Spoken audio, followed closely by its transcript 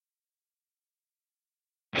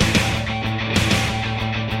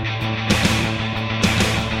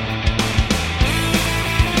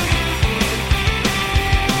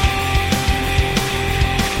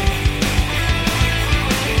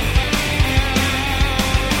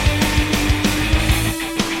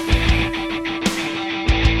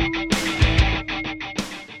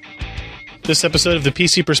This episode of the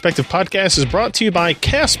PC Perspective Podcast is brought to you by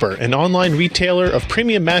Casper, an online retailer of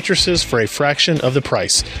premium mattresses for a fraction of the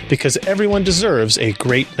price, because everyone deserves a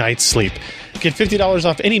great night's sleep. Get $50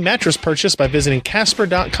 off any mattress purchase by visiting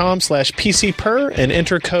casper.com/PCPer and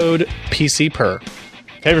enter code PCPer.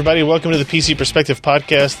 Hey everybody, welcome to the PC Perspective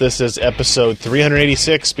Podcast. This is episode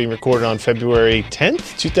 386, being recorded on February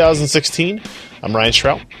 10th, 2016. I'm Ryan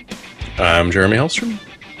Shrout. I'm Jeremy Hellstrom.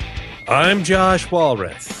 I'm Josh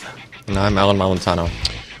Walrath. And I'm Alan Malentano.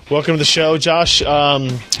 Welcome to the show. Josh, is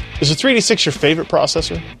the 386 your favorite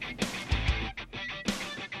processor?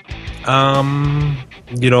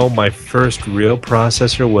 My first real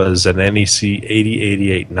processor was an NEC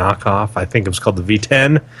 8088 knockoff. I think it was called the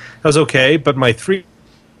V10. That was okay, but my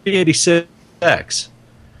 386X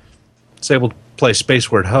was able to play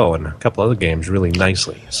Space Word Ho and a couple other games really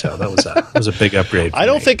nicely. So that was a big upgrade for I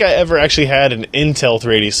don't me. think I ever actually had an Intel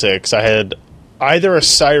 386. I had either a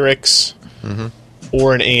Cyrix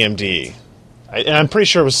or an AMD. And I'm pretty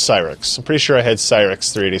sure it was Cyrix. I'm pretty sure I had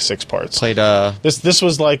Cyrix 386 parts. Played This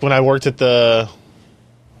was like when I worked at the...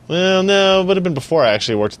 Well, no, it would have been before I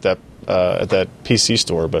actually worked at that PC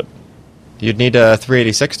store, but... You'd need a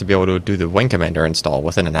 386 to be able to do the Wing Commander install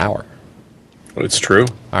within an hour. It's true.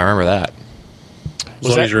 I remember that. As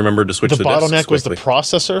long as you remember to switch the The disks bottleneck was the quickly.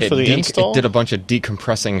 processor for the install? It did a bunch of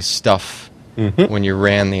decompressing stuff when you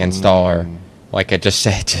ran the installer. Like, it just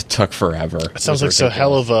took forever. It sounds like a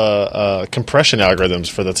hell of a compression algorithms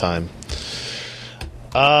for the time.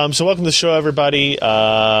 So welcome to the show, everybody.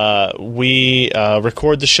 We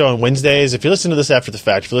record the show on Wednesdays. If you listen to this after the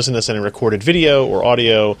fact, if you listen to this in a recorded video or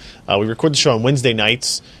audio, we record the show on Wednesday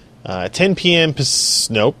nights, 10 p.m.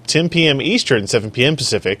 Eastern, 7 p.m.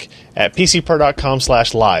 Pacific at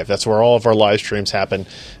pcper.com/live. That's where all of our live streams happen,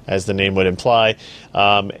 as the name would imply.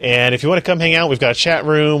 And if you want to come hang out, we've got a chat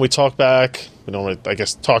room. We talk back. We don't really, I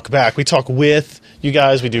guess, talk back. We talk with you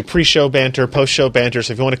guys. We do pre-show banter, post-show banter.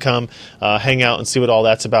 So if you want to come hang out and see what all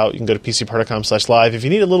that's about, you can go to pcper.com/live. If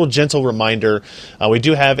you need a little gentle reminder, we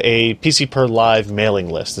do have a PCPer Live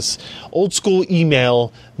mailing list. This old-school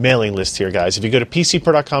email mailing list here, guys. If you go to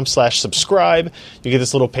pcper.com/subscribe, you get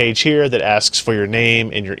this little page here that asks for your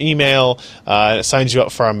name and your email, and it signs you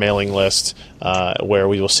up for our mailing list, where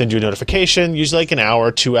we will send you a notification, usually like an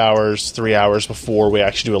hour, 2 hours, 3 hours before we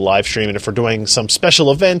actually do a live stream. And if we're doing some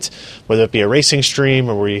special event, whether it be a racing stream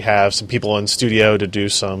or we have some people in studio to do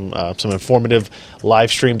some informative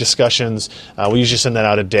live stream discussions, we usually send that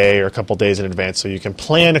out a day or a couple days in advance so you can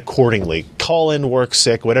plan accordingly. Call in, work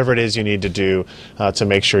sick, whatever it is you need to do to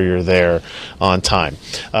make sure you're there on time.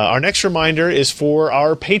 Our next reminder is for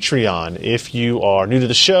our Patreon. If you are new to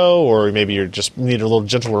the show or maybe you just need a little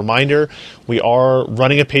gentle reminder, we are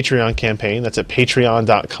running a Patreon campaign. That's at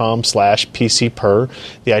patreon.com/PCPer.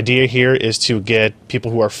 The idea here is to get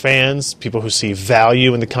people who are fans, people who see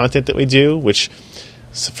value in the content that we do, which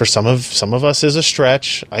for some of us is a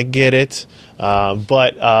stretch. I get it.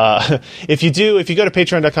 But if you go to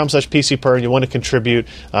patreon.com/PCPer and you want to contribute,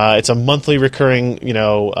 it's a monthly recurring,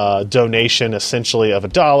 donation essentially of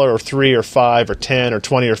 $1 or $3 or $5 or $10 or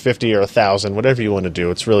 $20 or $50 or $1,000, whatever you want to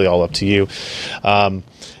do. It's really all up to you.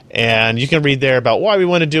 And you can read there about why we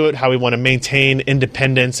want to do it, how we want to maintain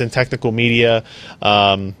independence in technical media.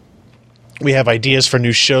 We have ideas for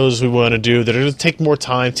new shows we want to do that are going to take more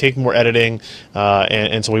time, take more editing,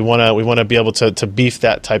 and so we want to be able to beef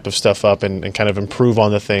that type of stuff up and kind of improve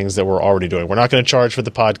on the things that we're already doing. We're not going to charge for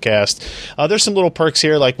the podcast. There's some little perks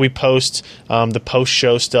here, like we post the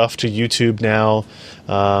post-show stuff to YouTube now,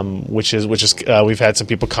 which is we've had some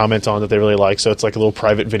people comment on that they really like. So it's like a little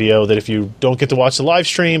private video that if you don't get to watch the live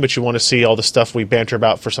stream, but you want to see all the stuff we banter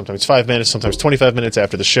about for sometimes 5 minutes, sometimes 25 minutes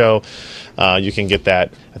after the show, you can get that.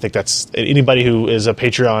 I think that's anybody who is a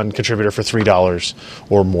Patreon contributor for $3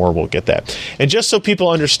 or more will get that. And just so people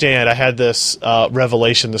understand, I had this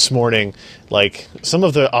revelation this morning, like some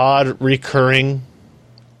of the odd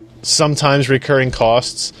sometimes recurring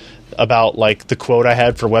costs about like the quote I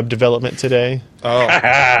had for web development today. Oh,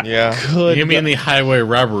 yeah. You mean the highway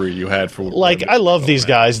robbery you had for... Like, I love these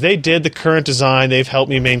guys. They did the current design. They've helped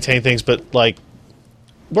me maintain things, but like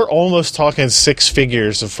we're almost talking six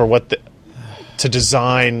figures for to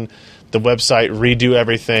design the website, redo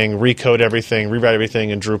everything, recode everything, rewrite everything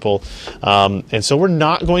in Drupal. And so we're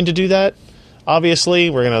not going to do that. Obviously,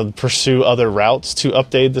 we're going to pursue other routes to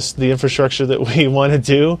update the infrastructure that we want to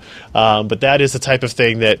do. But that is the type of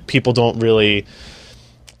thing that people don't really...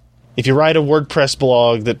 If you write a WordPress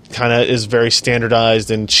blog that kind of is very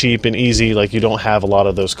standardized and cheap and easy, like you don't have a lot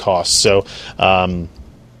of those costs. So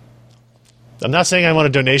I'm not saying I want a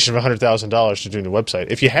donation of $100,000 to doing the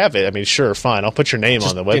website. If you have it, I mean, sure, fine. I'll put your name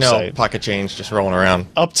on the website. Pocket change just rolling around.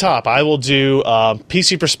 Up top, I will do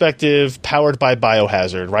PC Perspective powered by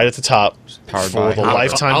Biohazard right at the top. Powered for by- the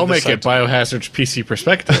lifetime. I'll of the make it site. Biohazard's PC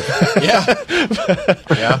perspective. Yeah.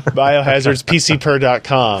 Yeah. Biohazards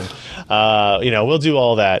PCper.com. We'll do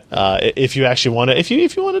all that. If you actually want to, if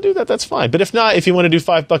you want to do that, that's fine. But if not, if you want to do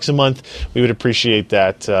 $5 a month, we would appreciate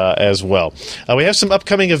that as well. We have some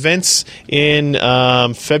upcoming events in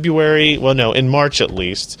February. Well, no, in March at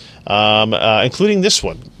least, including this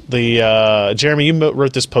one. Jeremy, you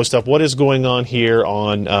wrote this post up. What is going on here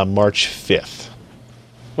on March 5th?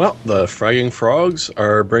 Well, the Fragging Frogs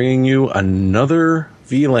are bringing you another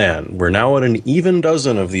VLAN. We're now at an even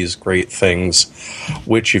dozen of these great things,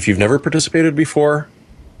 which if you've never participated before,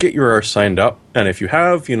 get your arse signed up. And if you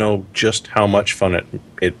have, you know just how much fun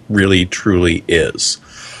it really, truly is.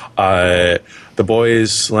 The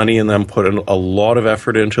boys, Lenny and them, put in a lot of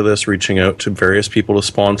effort into this, reaching out to various people to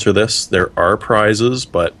sponsor this. There are prizes,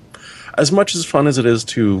 but as much as fun as it is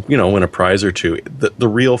to, win a prize or two, the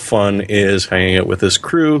real fun is hanging out with this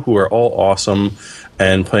crew who are all awesome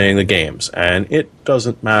and playing the games. And it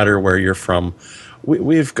doesn't matter where you're from.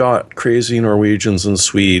 We've got crazy Norwegians and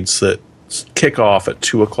Swedes that kick off at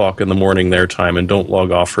 2 o'clock in the morning their time and don't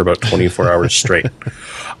log off for about 24 hours straight.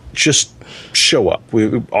 Just show up.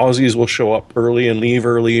 Aussies will show up early and leave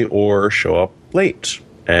early, or show up late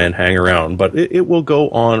and hang around. But it will go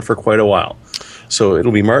on for quite a while. So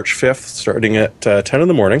it'll be March 5th, starting at 10 in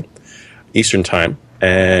the morning, Eastern Time,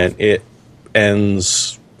 and it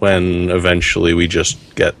ends when eventually we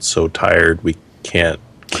just get so tired we can't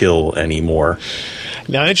kill anymore.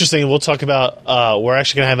 Now, interesting, we'll talk about, we're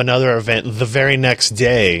actually going to have another event the very next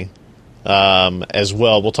day as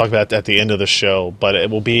well. We'll talk about that at the end of the show, but it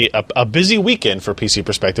will be a busy weekend for PC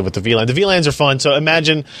Perspective with the VLAN. The VLANs are fun, so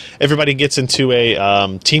imagine everybody gets into a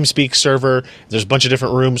TeamSpeak server. There's a bunch of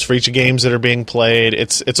different rooms for each of games that are being played.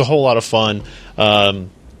 It's a whole lot of fun. And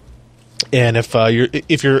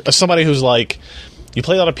if you're somebody who's like, you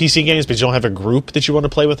play a lot of PC games, but you don't have a group that you want to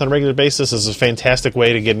play with on a regular basis, this is a fantastic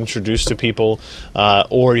way to get introduced to people.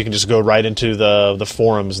 Or you can just go right into the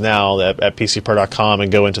forums now at PCper.com and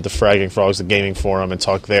go into the Fragging Frogs, the gaming forum, and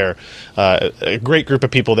talk there. A great group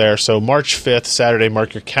of people there. So March 5th, Saturday,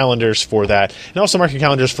 mark your calendars for that. And also mark your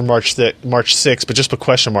calendars for March 6th, but just put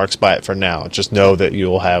question marks by it for now. Just know that you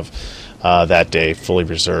will have that day fully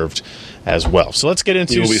reserved as well. So let's get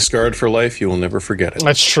into... You will be scarred for life. You will never forget it.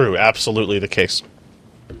 That's true. Absolutely the case.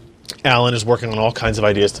 Alan is working on all kinds of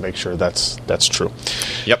ideas to make sure that's true.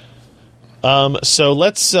 Yep. So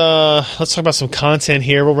let's talk about some content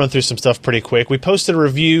here. We'll run through some stuff pretty quick. We posted a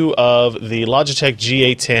review of the Logitech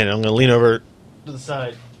G810. I'm going to lean over to the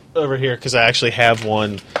side over here because I actually have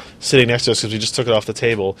one sitting next to us because we just took it off the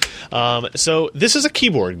table. So this is a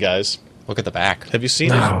keyboard, guys. Look at the back. Have you seen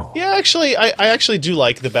No. it? Yeah, actually, I actually do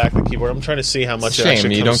like the back of the keyboard. I'm trying to see how much it Shame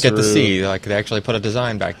actually you comes don't get to through. see. Like they actually put a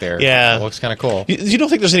design back there. Yeah. It looks kind of cool. You don't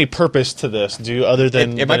think there's any purpose to this, do you? Other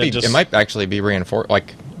than It might than be. just, It might actually be reinforced.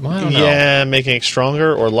 Like I don't know. yeah, making it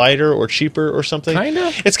stronger or lighter or cheaper or something.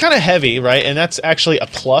 Kinda. It's kind of heavy, right? And that's actually a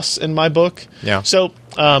plus in my book. Yeah. So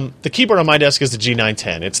the keyboard on my desk is the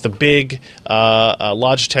G910. It's the big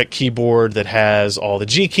Logitech keyboard that has all the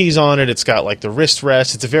G keys on it. It's got like the wrist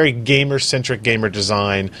rest. It's a very gamer-centric gamer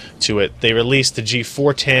design to it. They released the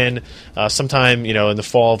G410 sometime in the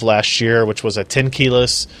fall of last year, which was a 10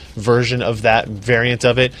 keyless version of that variant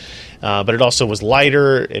of it. But it also was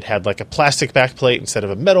lighter. It had like a plastic backplate instead of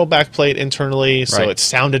a metal backplate internally, so Right. it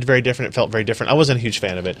sounded very different. It felt very different. I wasn't a huge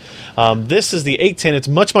fan of it. This is the 810. It's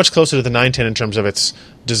much, much closer to the 910 in terms of its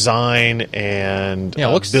design and Yeah,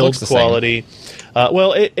 it looks build the same. quality.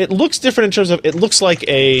 Well, it looks different in terms of it looks like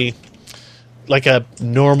a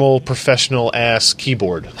normal professional ass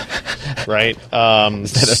keyboard, right?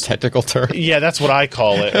 Is that a technical term? Yeah, that's what I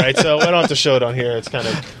call it, right? So I don't have to show it on here. It's kind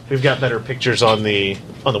of we've got better pictures on the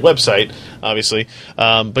website, obviously.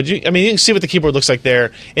 But you can see what the keyboard looks like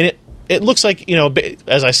there, and it looks like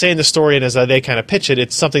as I say in the story and as they kind of pitch it,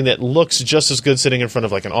 it's something that looks just as good sitting in front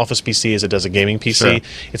of like an office PC as it does a gaming PC. Sure.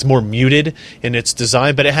 It's more muted in its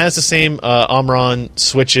design, but it has the same Omron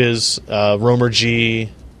switches, Romer G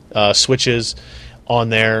switches on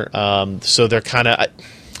there. So they're kind of.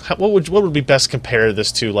 What would be best compare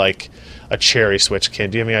this to, like a Cherry switch? Ken,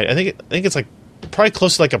 do you have any? I think it's like probably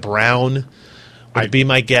close to like a Brown. Would be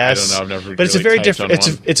my guess. I don't know. I've never but it's a really very typed different.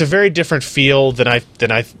 on one. It's a very different feel than I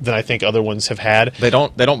think other ones have had. They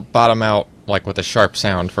don't bottom out like with a sharp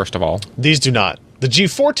sound. First of all, These do not. The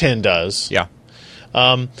G410 does. yeah.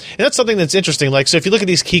 And that's something that's interesting. Like, so if you look at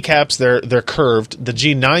these keycaps, they're curved. The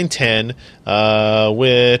G910,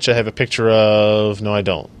 which I have a picture of. No, I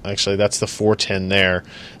don't. Actually, that's the 410 there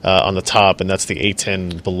on the top, and that's the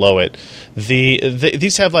 810 below it.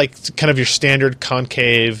 These have like kind of your standard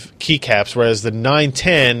concave keycaps, whereas the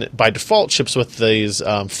 910 by default ships with these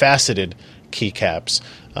faceted keycaps.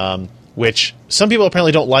 Which some people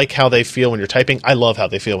apparently don't like how they feel when you're typing. I love how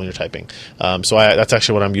they feel when you're typing. So that's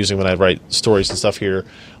actually what I'm using when I write stories and stuff here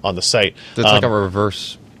on the site. It's like a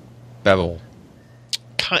reverse bevel.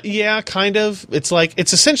 Yeah, kind of. It's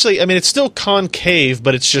essentially, I mean, it's still concave,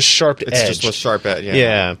 but it's just sharp edge. It's just with sharp edge,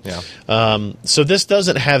 yeah. So this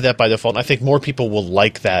doesn't have that by default, and I think more people will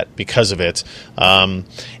like that because of it.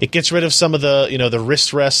 It gets rid of some of the, the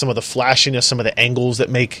wrist rest, some of the flashiness, some of the angles that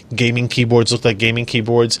make gaming keyboards look like gaming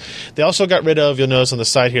keyboards. They also got rid of, you'll notice on the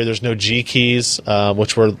side here, there's no G keys,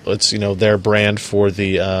 which were, it's, their brand for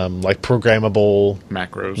the, like programmable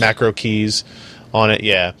macro keys on it,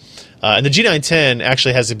 yeah. And the G910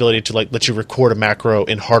 actually has the ability to like let you record a macro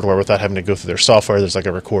in hardware without having to go through their software. There's like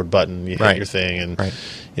a record button. You hit your thing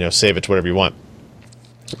and save it to whatever you want.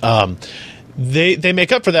 They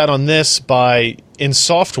make up for that on this by in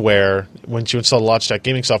software. Once you install the Logitech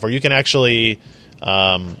gaming software, you can actually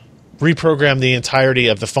reprogram the entirety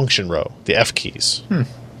of the function row, the F keys.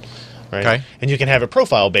 Right? Okay. And you can have it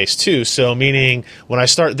profile based too. So meaning when I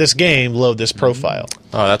start this game, load this profile.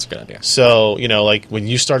 Oh, that's a good idea. So, like when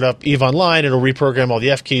you start up EVE Online, it'll reprogram all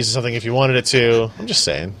the F keys or something if you wanted it to. I'm just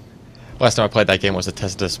saying. Last time I played that game was a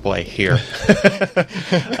test display here.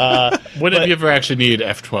 When did you ever actually need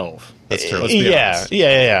F12? That's true. Let's be honest.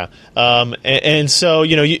 Yeah. And so,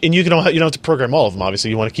 you don't have to program all of them, obviously.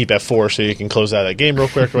 You want to keep F4 so you can close out that game real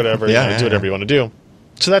quick or whatever. Do whatever you want to do.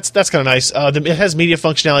 So that's kind of nice. It has media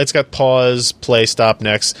functionality. It's got pause, play, stop,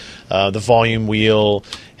 next. The volume wheel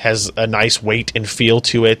has a nice weight and feel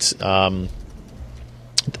to it. The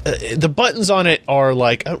buttons on it are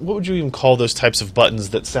like, what would you even call those types of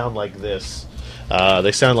buttons that sound like this?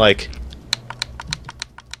 They sound like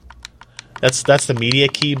that's the media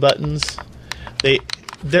key buttons.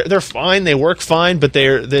 They're fine. They work fine, but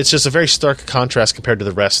it's just a very stark contrast compared to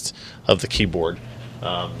the rest of the keyboard.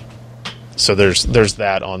 So there's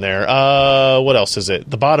that on there. What else is it?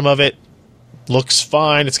 The bottom of it looks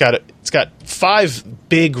fine. It's got 5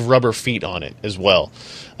 big rubber feet on it as well.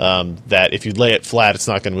 That if you lay it flat, it's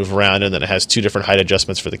not going to move around. And then it has 2 different height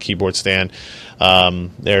adjustments for the keyboard stand.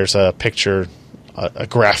 There's a picture, a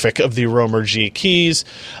graphic of the Romer G keys,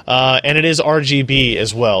 and it is RGB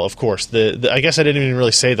as well. Of course, I guess I didn't even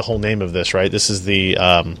really say the whole name of this. Right? This is the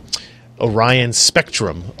Orion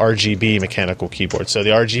Spectrum RGB mechanical keyboard. So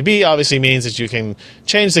the RGB obviously means that you can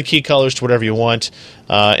change the key colors to whatever you want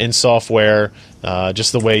in software,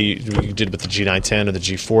 just the way you did with the G910 or the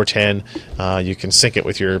G410. You can sync it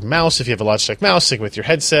with your mouse if you have a Logitech mouse, sync it with your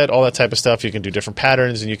headset, all that type of stuff. You can do different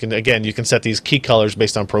patterns, and you can set these key colors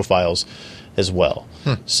based on profiles as well.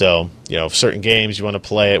 So, certain games you want to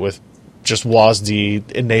play it with just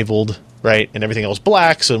WASD enabled, right, and everything else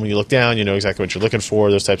black, so when you look down, you know exactly what you're looking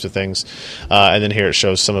for, those types of things. And then here it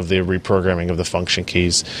shows some of the reprogramming of the function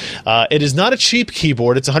keys. It is not a cheap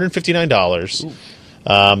keyboard. It's $159.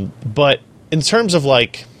 But in terms of,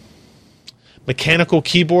 like, mechanical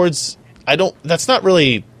keyboards, that's not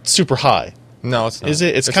really super high. No, it's not. Is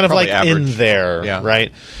it? It's kind of like average. In there,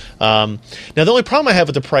 right? Now, the only problem I have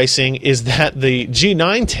with the pricing is that the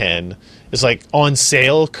G910 is, like, on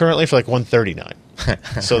sale currently for, like, $139.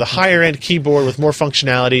 So the higher end keyboard with more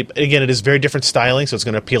functionality, again, it is very different styling, so it's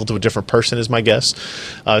going to appeal to a different person, is my guess.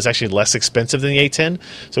 It's actually less expensive than the 810.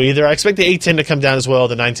 So either I expect the 810 to come down as well,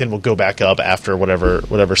 the 910 will go back up after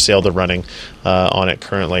whatever sale they're running on it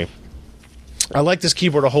currently. I like this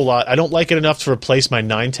keyboard a whole lot. I don't like it enough to replace my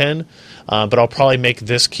 910, but I'll probably make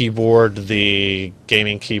this keyboard the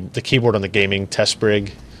keyboard on the gaming test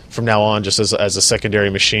rig from now on, just as a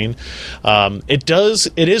secondary machine. It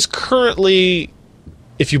is currently,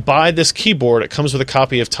 if you buy this keyboard, it comes with a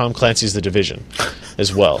copy of Tom Clancy's The Division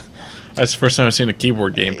as well. That's the first time I've seen a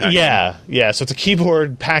keyboard game pack-in. Yeah. So it's a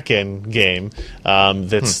keyboard pack-in game.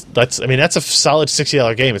 That's a solid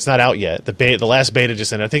 $60 game. It's not out yet. The last beta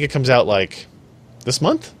just ended. I think it comes out like this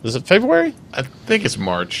month. Is it February? I think it's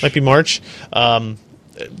March. Might be March. Not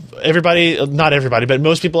everybody, but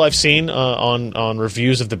most people I've seen on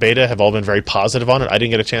reviews of the beta have all been very positive on it. I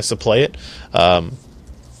didn't get a chance to play it,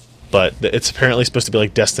 but it's apparently supposed to be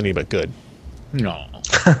like Destiny, but good. No.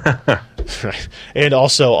 Right. And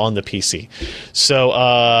also on the PC.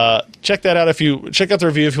 So check that out check out the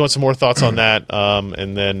review if you want some more thoughts on that.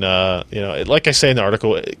 And then like I say in the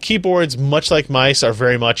article, keyboards, much like mice, are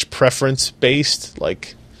very much preference based.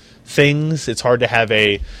 Like things. It's hard to have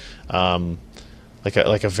a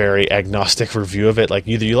like a very agnostic review of it. Like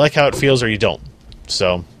either you like how it feels or you don't.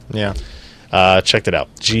 So Yeah. check that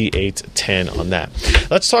out. G810 on that.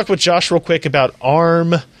 Let's talk with Josh real quick about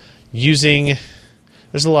ARM using.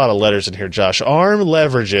 There's a lot of letters in here, Josh. ARM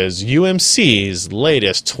leverages UMC's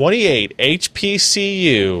latest 28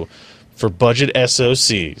 HPCU for budget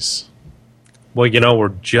SoCs. Well, we're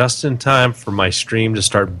just in time for my stream to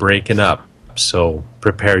start breaking up, so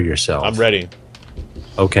prepare yourself. I'm ready.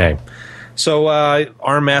 Okay. So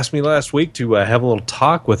ARM asked me last week to have a little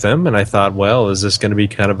talk with him, and I thought, well, is this going to be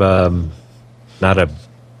kind of not a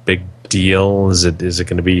big deal? Is it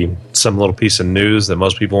going to be some little piece of news that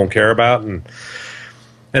most people won't care about? And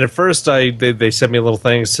at first, they sent me a little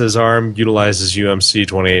thing that says ARM utilizes UMC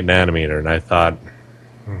 28 nanometer, and I thought,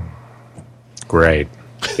 great,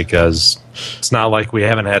 because it's not like we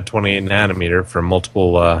haven't had 28 nanometer from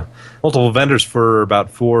multiple vendors for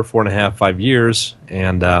about 4.5, 5 years,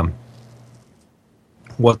 and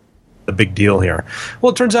what's the big deal here?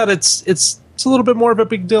 Well, it turns out it's a little bit more of a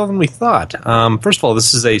big deal than we thought. First of all,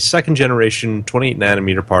 this is a second generation 28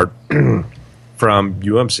 nanometer part from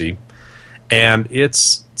UMC, and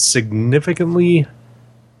it's significantly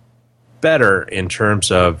better in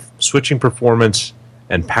terms of switching performance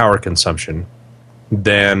and power consumption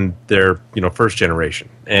than their first generation,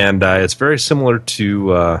 and it's very similar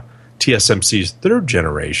to TSMC's third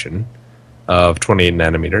generation of 28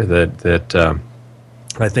 nanometer that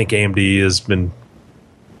I think AMD has been,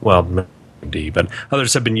 well, not AMD, but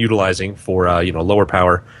others have been utilizing for lower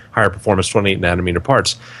power, higher performance 28 nanometer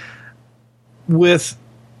parts. With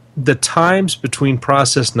the times between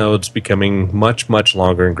process nodes becoming much, much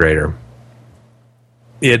longer and greater,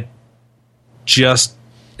 it just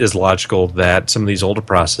is logical that some of these older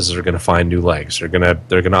processors are going to find new legs. They're going to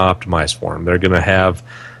optimize for them. They're going to have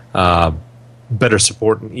better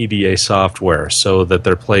support in EDA software so that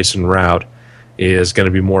their place and route is going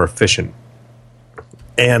to be more efficient.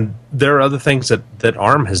 And there are other things that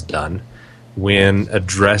ARM has done when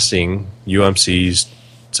addressing UMC's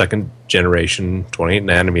second generation 28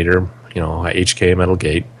 nanometer, HK metal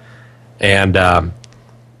gate, and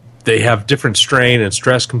they have different strain and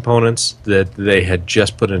stress components that they had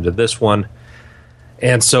just put into this one,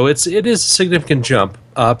 and so it is a significant jump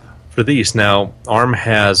up for these. Now, ARM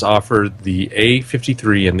has offered the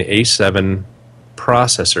A53 and the A7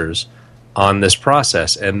 processors on this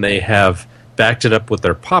process, and they have backed it up with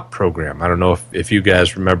their POP program. I don't know if you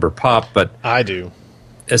guys remember POP, but I do.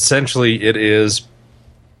 Essentially, it is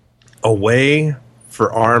a way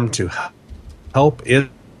for ARM to help its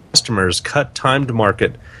customers cut time to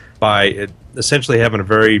market by essentially having a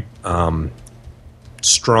very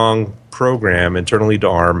strong program internally to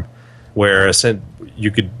ARM, where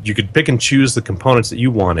you could pick and choose the components that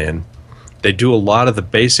you want in. They do a lot of the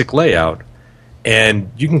basic layout,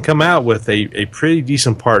 and you can come out with a pretty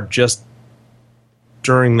decent part just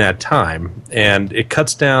during that time, and it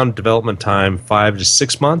cuts down development time 5 to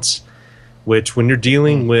 6 months, which when you're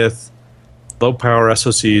dealing with low power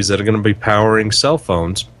SoCs that are going to be powering cell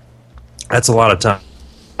phones, that's a lot of time.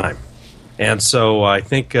 And so I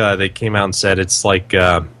think they came out and said it's like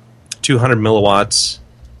 200 milliwatts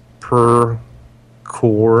per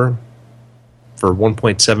core for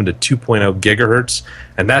 1.7 to 2.0 gigahertz,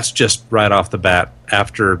 and that's just right off the bat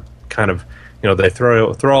after kind of they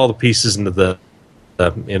throw all the pieces into the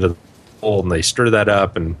hole, and they stir that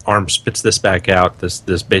up, and ARM spits this back out,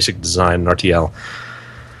 this basic design in RTL,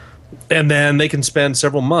 and then they can spend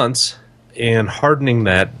several months in hardening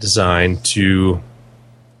that design to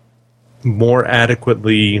more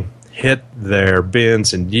adequately hit their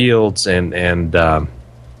bins and yields and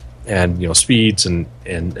speeds and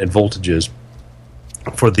voltages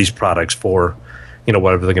for these products for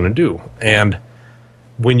whatever they're going to do. And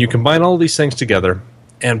when you combine all these things together,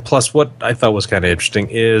 and plus what I thought was kind of interesting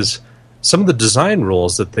is some of the design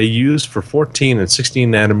rules that they use for 14 and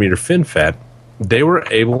 16 nanometer FinFET, they were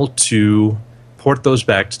able to port those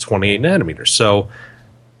back to 28 nanometers. So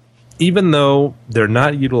even though they're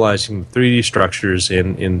not utilizing 3D structures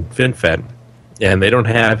in FinFET, and they don't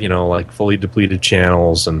have like fully depleted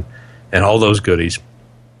channels and all those goodies,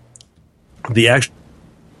 the actual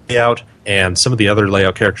layout and some of the other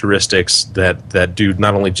layout characteristics that do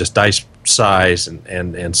not only just die size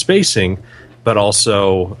and spacing, but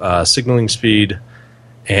also signaling speed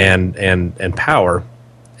and power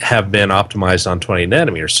have been optimized on 20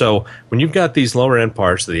 nanometers. So when you've got these lower end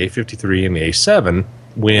parts, the A53 and the A7,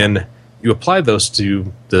 when you apply those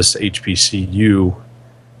to this HPCU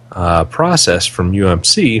process from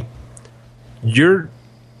UMC, you're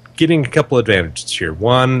getting a couple advantages here.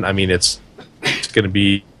 One, I mean, it's going to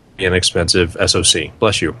be an expensive SoC.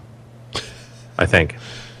 Bless you. I think.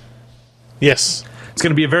 Yes. It's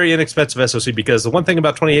going to be a very inexpensive SoC because the one thing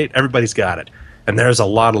about 28, everybody's got it. And there's a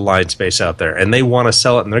lot of line space out there. And they want to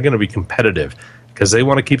sell it, and they're going to be competitive because they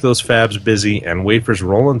want to keep those fabs busy and wafers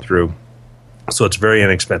rolling through. So it's very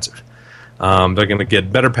inexpensive. They're going to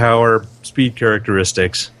get better power, speed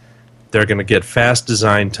characteristics. They're going to get fast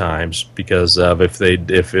design times because if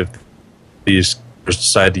these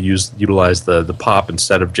decide to utilize the POP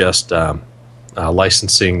instead of just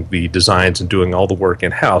licensing the designs and doing all the work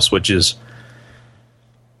in-house, which is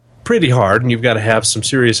pretty hard, and you've got to have some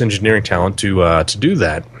serious engineering talent to do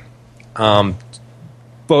that.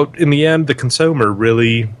 But in the end, the consumer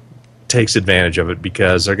really takes advantage of it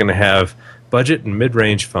because they're going to have budget and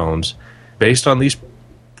mid-range phones based on these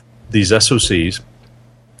SoCs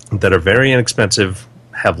that are very inexpensive,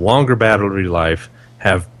 have longer battery life,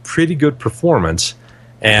 have pretty good performance,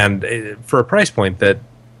 and for a price point that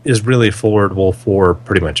is really affordable for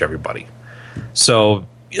pretty much everybody. So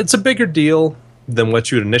it's a bigger deal than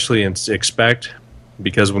what you would initially expect,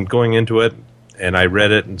 because when going into it, and I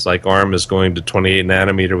read it, and it's like ARM is going to 28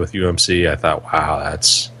 nanometer with UMC, I thought, wow,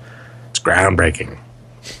 it's groundbreaking.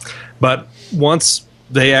 But once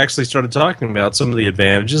they actually started talking about some of the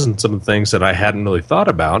advantages and some of the things that I hadn't really thought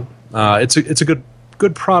about, it's a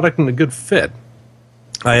good product and a good fit.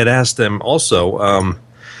 I had asked them also,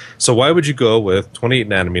 so why would you go with 28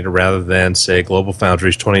 nanometer rather than, say,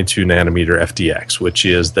 GlobalFoundries 22 nanometer FDX, which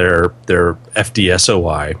is their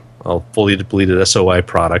FDSOI, a fully depleted SOI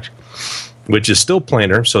product, which is still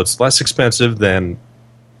planar, so it's less expensive than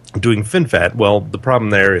doing FinFET. Well, the problem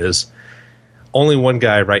there is only one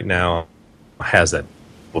guy right now has that,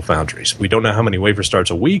 GlobalFoundries. We don't know how many wafer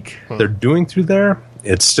starts a week they're doing through there.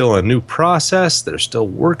 It's still a new process. They're still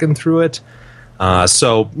working through it.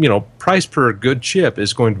 So, price per good chip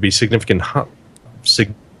is going to be significantly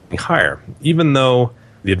higher, even though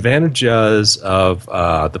the advantages of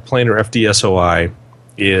the planar FDSOI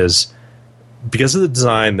is because of the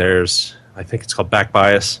design. There's, I think it's called back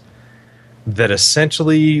bias, that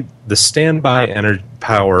essentially the standby energy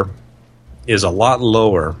power is a lot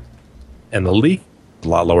lower and the leak a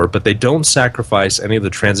lot lower, but they don't sacrifice any of the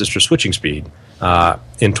transistor switching speed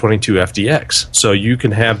in 22 FDX. So you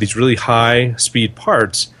can have these really high speed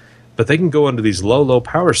parts, but they can go into these low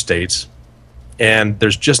power states, and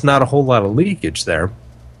there's just not a whole lot of leakage there.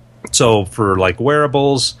 So for like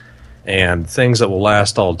wearables and things that will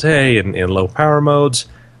last all day in low power modes,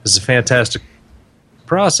 this is a fantastic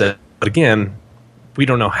process. But again, we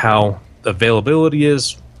don't know how availability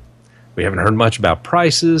is. We haven't heard much about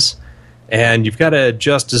prices. And you've got to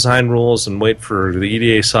adjust design rules and wait for the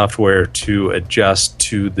EDA software to adjust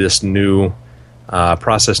to this new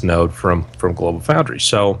process node from GlobalFoundries.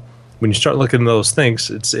 So when you start looking at those things,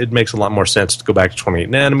 it makes a lot more sense to go back to 28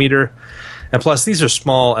 nanometer. And plus, these are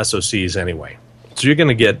small SoCs anyway. So you're going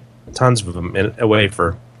to get tons of them in a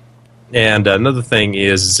wafer. And another thing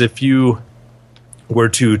is if you were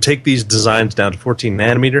to take these designs down to 14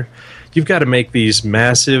 nanometer, you've got to make these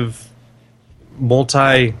massive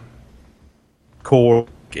multi-core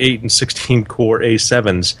 8 and 16 core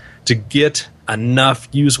A7s to get enough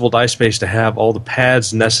usable die space to have all the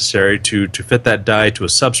pads necessary to fit that die to a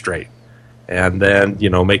substrate, and then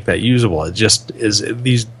make that usable. It just is,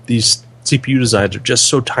 these CPU designs are just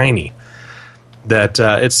so tiny that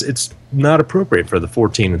it's not appropriate for the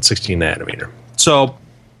 14 and 16 nanometer. So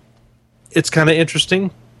it's kind of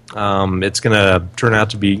interesting. It's going to turn out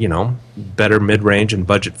to be better mid-range and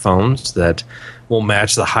budget phones that will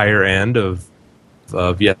match the higher end of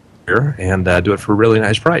yesteryear and do it for a really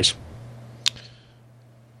nice price.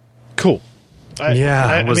 Cool.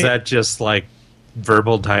 Was that just like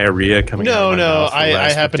verbal diarrhea coming out of my mouth?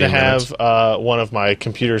 I happen to have one of my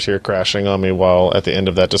computers here crashing on me while at the end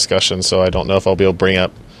of that discussion, so I don't know if I'll be able to bring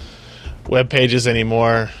up web pages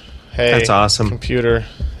anymore. Hey, that's awesome. Computer.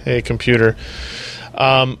 Hey, computer.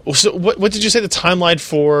 So what did you say the timeline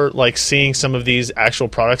for like seeing some of these actual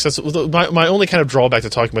products? That's my only kind of drawback to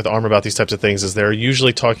talking with ARM about these types of things is they're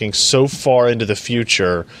usually talking so far into the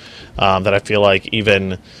future that I feel like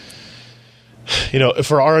even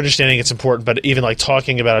for our understanding it's important, but even like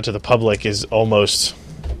talking about it to the public is almost,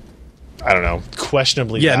 I don't know,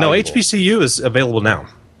 questionably valuable. No, HPCU is available now.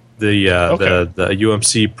 The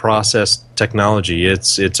UMC process technology,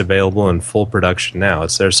 it's available in full production now.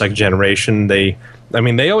 It's their second generation. They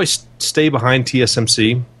always stay behind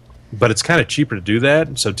TSMC, but it's kind of cheaper to do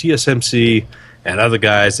that. So TSMC and other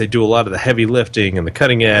guys, they do a lot of the heavy lifting and the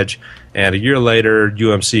cutting edge, and a year later,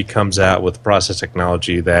 UMC comes out with process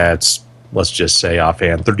technology that's, let's just say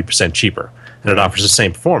offhand, 30% cheaper, and it offers the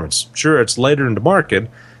same performance. Sure, it's later in the market,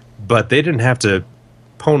 but they didn't have to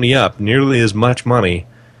pony up nearly as much money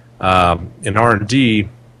in R&D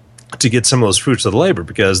to get some of those fruits of the labor,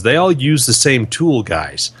 because they all use the same tool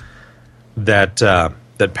guys that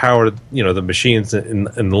power the machines in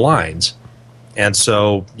the lines. And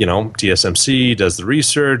so, TSMC does the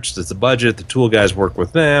research, does the budget, the tool guys work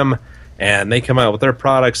with them, and they come out with their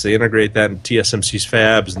products, they integrate that in TSMC's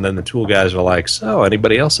fabs, and then the tool guys are like, so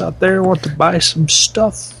anybody else out there want to buy some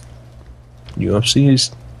stuff?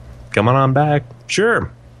 UMC's coming on back. Sure.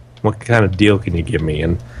 What kind of deal can you give me?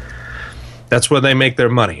 And that's where they make their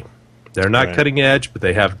money. They're not cutting edge, but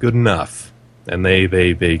they have good enough. And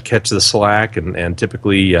they catch the slack, and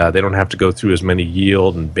typically they don't have to go through as many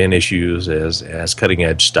yield and bin issues as cutting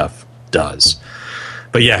edge stuff does.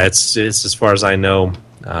 But yeah, it's as far as I know,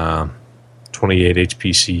 28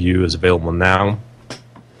 HPCU is available now,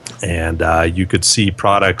 and you could see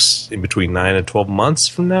products in between 9 and 12 months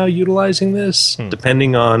from now utilizing this,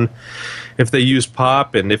 depending on if they use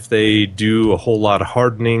POP and if they do a whole lot of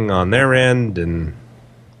hardening on their end, and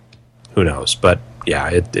who knows. But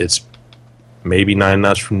yeah, it's maybe 9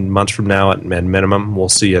 months from now at minimum, we'll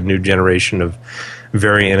see a new generation of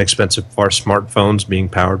very inexpensive smartphones being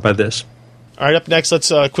powered by this. All right, up next,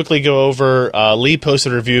 let's quickly go over Lee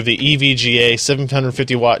posted a review of the EVGA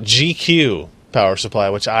 750-watt GQ power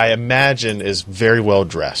supply, which I imagine is very well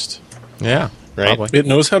dressed. Yeah, right. Probably. It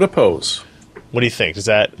knows how to pose. What do you think? Does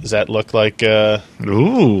that look like?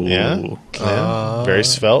 Ooh, yeah, very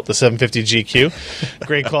svelte. The 750 GQ,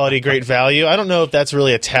 great quality, great value. I don't know if that's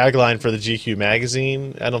really a tagline for the GQ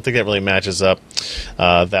magazine. I don't think that really matches up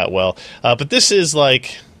that well. But this is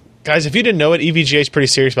like, guys, if you didn't know it, EVGA is pretty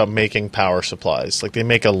serious about making power supplies. Like, they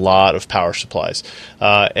make a lot of power supplies,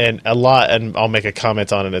 and I'll make a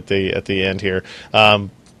comment on it at the end here.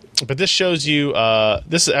 But this shows you,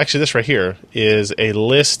 this right here is a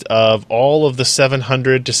list of all of the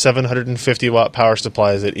 700 to 750 watt power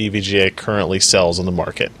supplies that EVGA currently sells on the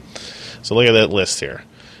market. So look at that list here.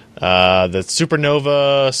 The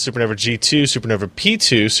Supernova G2, Supernova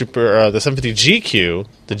P2, the 750 GQ,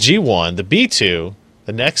 the G1, the B2,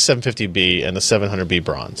 the next 750B, and the 700B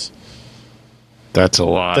bronze. That's a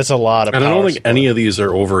lot. That's a lot of power. And I don't think supplies. any of these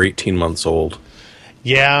are over 18 months old.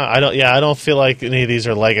 Yeah, I don't feel like any of these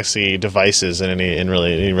are legacy devices in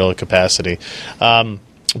any real capacity.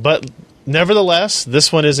 But nevertheless,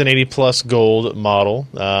 this one is an 80+ gold model,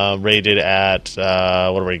 rated at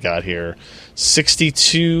what do we got here?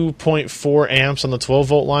 62.4 amps on the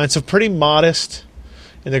 12-volt line. So pretty modest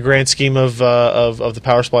in the grand scheme of the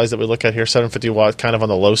power supplies that we look at here. 750 watt, kind of on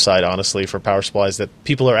the low side, honestly, for power supplies that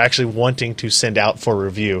people are actually wanting to send out for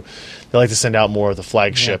review. They like to send out more of the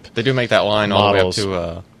flagship. They do make that line all the way up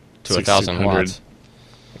to 1,000 watts.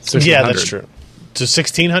 Yeah, that's true. To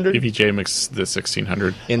 1600? EVGA makes the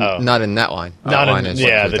 1600. Not in that line. Not line in, is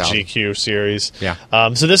the 1,000. GQ series. Yeah.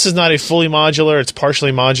 So this is not a fully modular. It's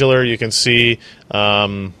partially modular. You can see...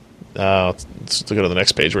 let's go to the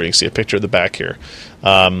next page where you can see a picture of the back here.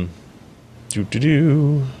 So,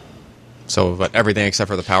 but everything except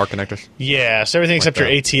for the power connectors? Yeah, so everything except your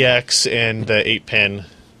ATX and the 8-pin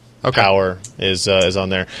power is on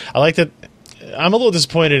there. I like that. I'm a little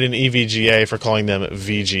disappointed in EVGA for calling them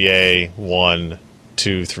VGA 1,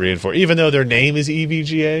 2, 3, and 4, even though their name is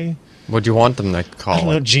EVGA. What do you want them to call I don't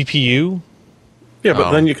know, it? GPU? Yeah,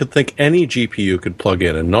 but then you could think any GPU could plug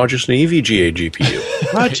in, and not just an EVGA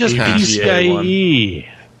GPU. Not just PCIe.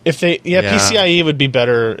 If they, PCIe would be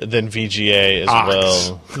better than VGA as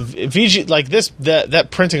well. VG, like this, that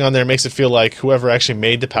printing on there makes it feel like whoever actually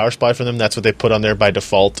made the power supply for them, that's what they put on there by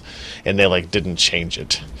default, and they like didn't change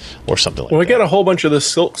it or something like that. Well, I get a whole bunch of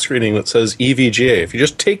this silk screening that says EVGA. If you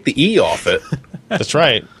just take the E off it, that's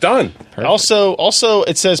right. Done. Also,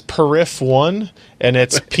 it says Perif 1, and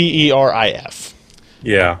it's PERIF.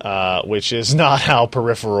 Yeah. Which is not how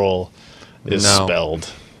peripheral is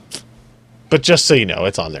spelled. But just so you know,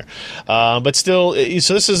 it's on there. But still,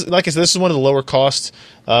 so this is, like I said, this is one of the lower cost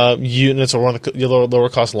units, or one of the lower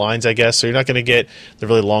cost lines, I guess. So you're not going to get the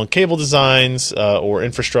really long cable designs or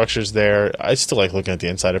infrastructures there. I still like looking at the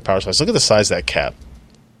inside of power supplies. Look at the size of that cap.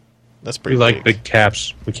 That's pretty We big. like big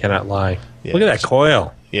caps. We cannot lie. Yeah, Look at that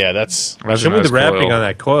coil. Yeah, that's... That's Show a me nice the wrapping coil. on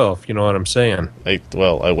that coil, if you know what I'm saying. I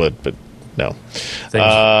would, but no.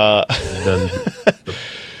 Then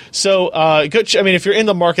So, good. I mean, if you're in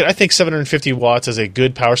the market, I think 750 watts is a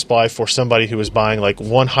good power supply for somebody who is buying like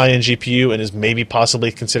one high-end GPU and is maybe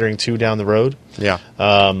possibly considering 2 down the road. Yeah.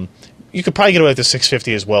 You could probably get away with the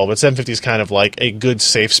 650 as well, but 750 is kind of like a good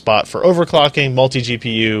safe spot for overclocking,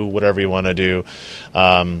 multi-GPU, whatever you want to do.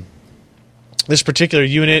 This particular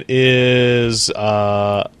unit is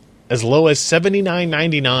as low as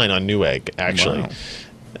 $79.99 on Newegg, actually. Wow.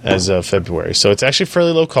 as of February. So it's actually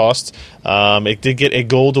fairly low cost. It did get a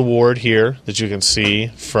gold award here that you can see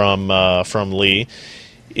from Lee.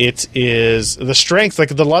 It is the strength, like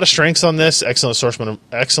a lot of strengths on this. Excellent assortment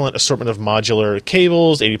of modular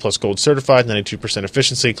cables, 80 plus gold certified, 92%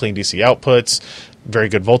 efficiency, clean DC outputs, very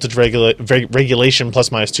good voltage regulation,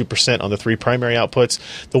 plus minus 2% on the 3 primary outputs.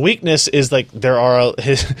 The weakness is like there are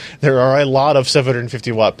a lot of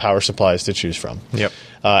 750 watt power supplies to choose from. Yep.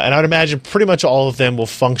 And I'd imagine pretty much all of them will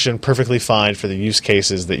function perfectly fine for the use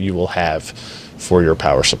cases that you will have for your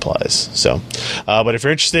power supplies. So, but if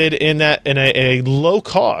you're interested in that, in a low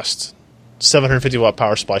cost 750 watt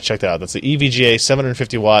power supply, check that out. That's the EVGA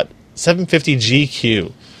 750 watt 750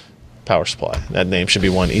 GQ power supply. That name should be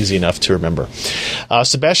one easy enough to remember.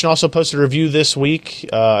 Sebastian also posted a review this week,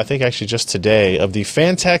 I think actually just today, of the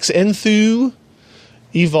Phanteks Enthoo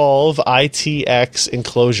EVOLV ITX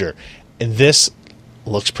enclosure. And this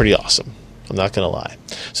looks pretty awesome. I'm not going to lie.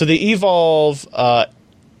 So the EVOLV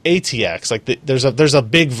ATX, like there's a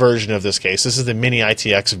big version of this case. This is the mini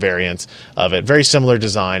ITX variant of it. Very similar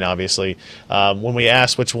design, obviously. When we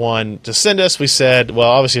asked which one to send us, we said, well,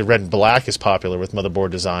 obviously red and black is popular with motherboard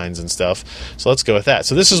designs and stuff. So let's go with that.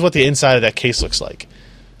 So this is what the inside of that case looks like.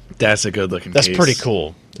 That's a good looking That's case. pretty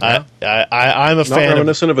cool. Yeah. I'm a Not fan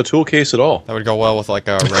reminiscent of a tool case at all. That would go well with like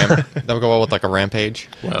a that would go well with like a Rampage.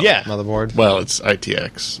 Yeah. Motherboard. Well, it's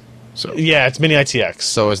ITX. So Yeah, it's mini ITX.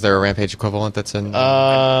 So is there a Rampage equivalent that's in?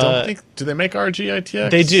 don't think. Do they make RG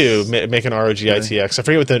ITX? They do make an ROG ITX. I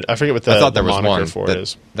forget what the I thought there was moniker one for that, it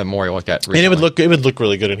is. that Maury looked at recently. And it would look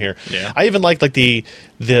really good in here. Yeah. I even like the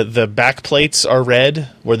back plates are red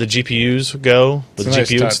where the GPUs go with It's a nice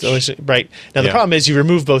GPU touch. installation. Right. Now the Yeah. problem is you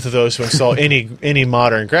remove both of those to install any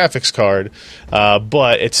modern graphics card,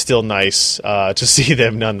 but it's still nice to see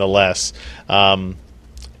them nonetheless.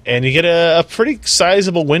 And you get a pretty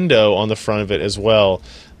sizable window on the front of it as well.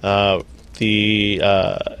 The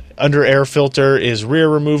under air filter is rear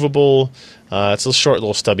removable. It's a short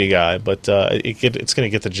little stubby guy, but it's going to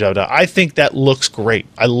get the job done. I think that looks great.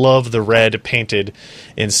 I love the red painted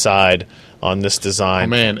inside on this design. Oh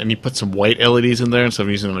man, and you put some white LEDs in there instead of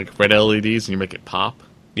using like red LEDs, and you make it pop.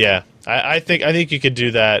 Yeah, I think you could do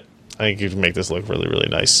that. I think you can make this look really, really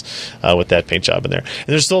nice with that paint job in there. And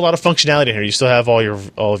there's still a lot of functionality in here. You still have all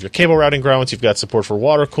of your cable routing grounds. You've got support for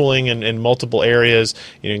water cooling in multiple areas.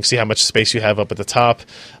 You can see how much space you have up at the top.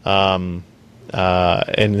 And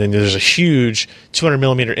then there's a huge 200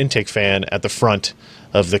 millimeter intake fan at the front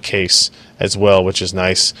of the case as well, which is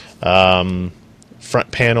nice.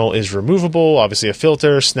 Front panel is removable. Obviously, a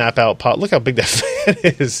filter, snap out pot. Look how big that fan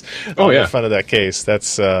is on the front of that case.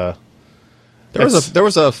 There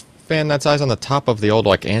was a fan that size on the top of the old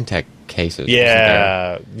like Antec cases.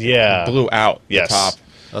 Yeah. It blew out Yes. the top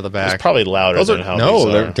of the back. It's probably louder than how no,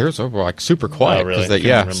 these are. they're like super quiet. Oh, really? 'cause they- Can't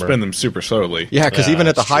yeah, remember. Spin them super slowly. yeah, because Yeah, even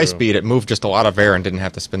at the that's high true. speed, it moved just a lot of air and didn't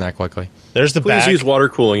have to spin that quickly. There's the Please back. use water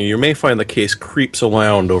cooling. You may find the case creeps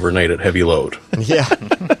around overnight at heavy load. Yeah,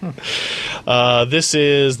 This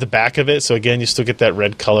is the back of it. So again, you still get that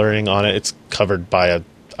red coloring on it. It's covered by a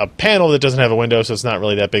panel that doesn't have a window, so it's not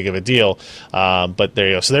really that big of a deal. But there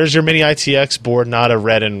you go. So there's your mini ITX board, not a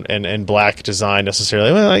red and black design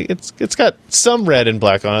necessarily. Well, it's got some red and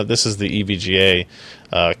black on it. This is the EVGA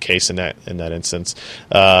case in that instance.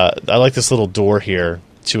 I like this little door here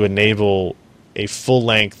to enable a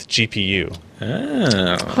full-length GPU.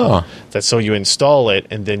 That's so you install it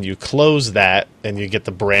and then you close that and you get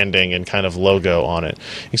the branding and kind of logo on it.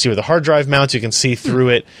 You can see where the hard drive mounts. You can see through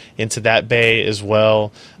it into that bay as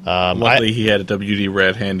well. Luckily, he had a WD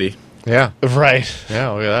red handy. yeah, Right. yeah.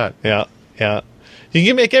 Look at that. Yeah. You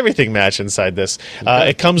can make everything match inside this.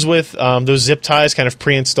 It comes with those zip ties kind of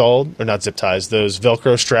pre-installed, or not zip ties, those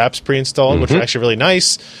Velcro straps pre-installed, which are actually really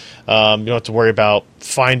nice. You don't have to worry about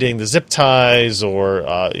finding the zip ties or,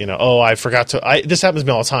 I forgot to. This happens to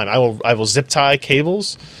me all the time. I will zip tie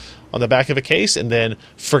cables on the back of a case and then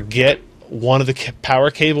forget one of the power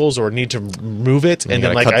cables or need to move it, and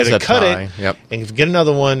then gotta cut I the had to zip cut tie. it Yep. and get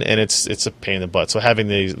another one, and it's a pain in the butt. So having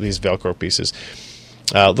these Velcro pieces.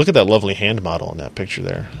 Look at that lovely hand model in that picture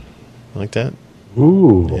there. You like that?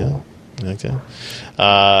 Ooh. Yeah. You like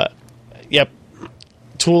that? Yep.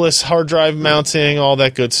 Toolless hard drive mounting, all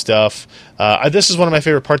that good stuff. This is one of my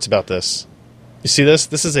favorite parts about this. You see this?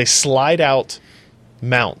 This is a slide-out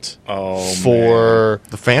mount for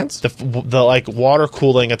The fans? the like water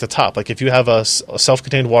cooling at the top. Like if you have a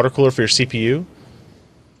self-contained water cooler for your CPU,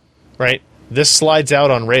 right? This slides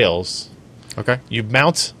out on rails. Okay. You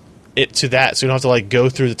mount it to that, so you don't have to like go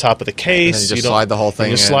through the top of the case. And then you just don't- slide the whole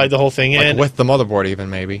thing You just in. slide the whole thing Like in. with the motherboard, even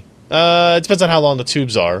maybe. It depends on how long the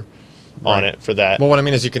tubes are on Right. it for that. Well, what I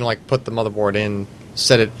mean is you can like put the motherboard in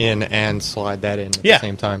set it in and slide that in at the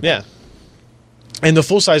same time. Yeah. And the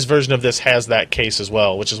full-size version of this has that case as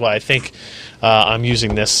well, which is why I think I'm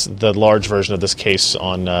using the large version of this case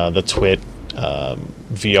on the Twit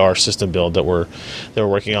VR system build that we're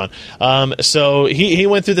working on. So he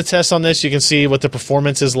went through the tests on this. You can see what the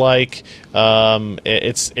performance is like.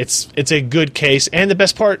 It's a good case, and the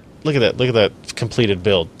best part, look at that completed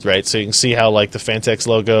build, right? So you can see how like the Phanteks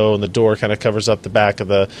logo and the door kind of covers up the back of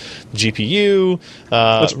the GPU.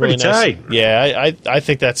 That's pretty tight. Yeah, I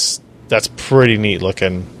think that's pretty neat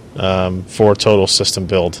looking for a total system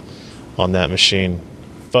build on that machine.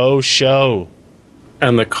 Faux show.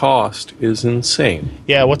 And the cost is insane.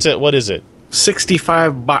 Yeah, what is it?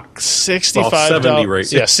 $65. $65. Well, 70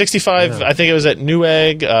 right. Yeah, 65. Yeah. I think it was at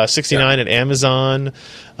Newegg, 69 at Amazon.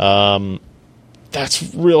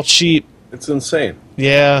 That's real cheap. It's insane.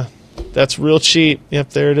 Yeah, that's real cheap. Yep,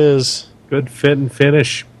 there it is. Good fit and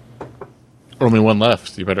finish. Only one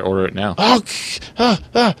left. You better order it now.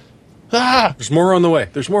 There's more on the way.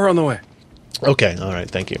 Okay, all right,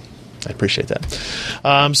 thank you. I appreciate that.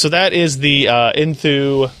 So that is the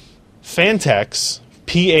Enthoo Phanteks,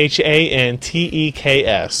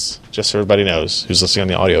 Phantekes, just so everybody knows who's listening on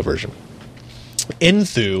the audio version.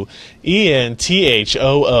 Enthoo,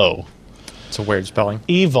 Enthoo. It's a weird spelling.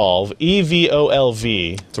 EVOLV,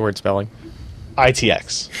 EVOLV. It's a weird spelling.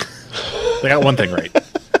 ITX. They got one thing right.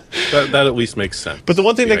 That at least makes sense. But the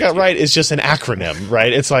one thing they got right is just an acronym,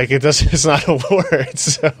 right? It's like it's not a word.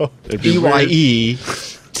 So EYETEE.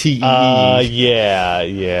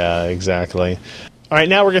 Yeah, exactly. All right,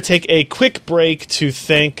 now we're going to take a quick break to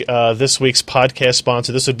thank this week's podcast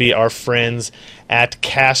sponsor. This would be our friends at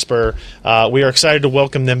Casper. We are excited to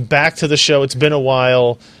welcome them back to the show. It's been a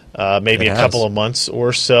while. Maybe a couple of months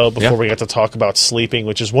or so before we got to talk about sleeping,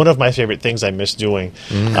 which is one of my favorite things I miss doing.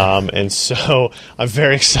 And so I'm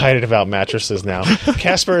very excited about mattresses now.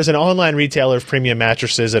 Casper is an online retailer of premium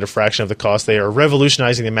mattresses at a fraction of the cost. They are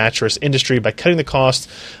revolutionizing the mattress industry by cutting the cost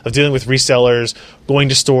of dealing with resellers, going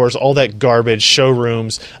to stores, all that garbage,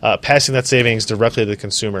 showrooms, passing that savings directly to the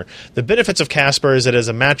consumer. The benefits of Casper is that it is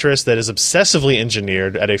a mattress that is obsessively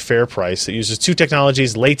engineered at a fair price. It uses two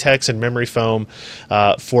technologies, latex and memory foam,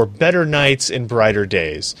 for better nights and brighter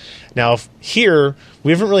days. Now, here,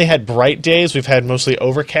 we haven't really had bright days. We've had mostly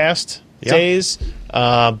overcast days,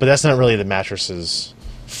 but that's not really the mattress's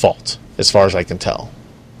fault, as far as I can tell,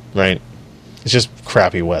 right? It's just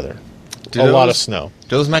crappy weather. A lot of snow.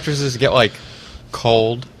 Do those mattresses get, like,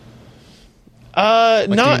 cold? Do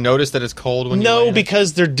you notice that it's cold when you lay in it?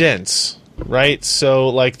 Because they're dense. Right, so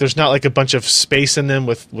like, there's not like a bunch of space in them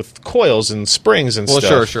with coils and springs and stuff.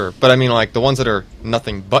 Well, sure, but I mean, like the ones that are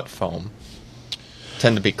nothing but foam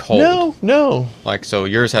tend to be cold. No. Like, so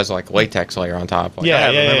yours has like latex layer on top. Like, Yeah, I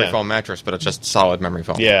have yeah, a memory yeah. foam mattress, but it's just solid memory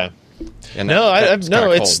foam. Yeah. And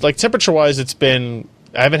It's like temperature-wise, it's been.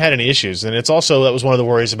 I haven't had any issues, and it's also that was one of the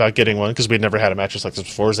worries about getting one because we'd never had a mattress like this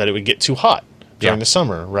before, is that it would get too hot during the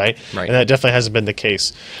summer, right? And that definitely hasn't been the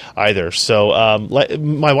case either. So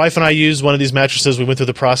my wife and I used one of these mattresses. We went through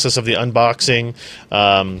the process of the unboxing.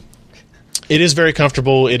 It is very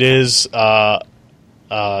comfortable. It is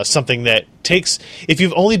something that takes... If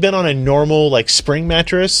you've only been on a normal like spring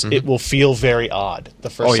mattress, it will feel very odd the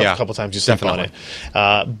first couple times you sleep on it.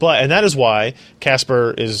 And that is why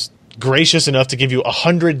Casper is gracious enough to give you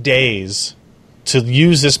 100 days to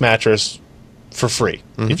use this mattress for free.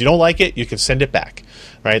 If you don't like it, you can send it back.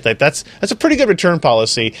 Right? Like that's a pretty good return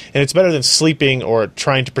policy, and it's better than sleeping or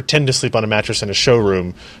trying to pretend to sleep on a mattress in a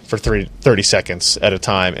showroom for 30 seconds at a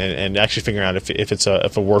time and actually figuring out if it's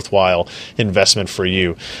a worthwhile investment for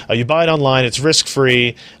you. You buy it online, it's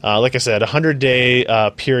risk-free. Like I said,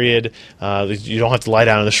 100-day period. You don't have to lie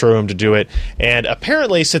down in the showroom to do it. And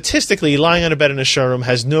apparently, statistically, lying on a bed in a showroom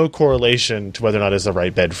has no correlation to whether or not it's the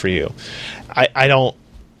right bed for you.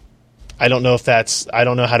 I don't know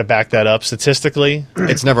how to back that up statistically.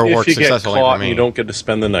 It's never worked successfully for me. You don't get to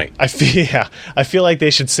spend the night. I feel like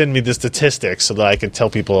they should send me the statistics so that I can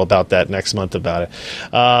tell people about that next month about it.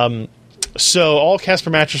 So all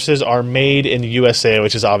Casper mattresses are made in the USA,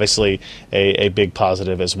 which is obviously a big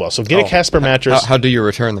positive as well. So get a Casper mattress. How do you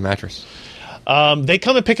return the mattress? They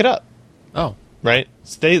come and pick it up. Oh. Right?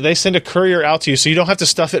 They send a courier out to you, so you don't have to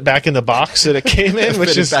stuff it back in the box that it came in,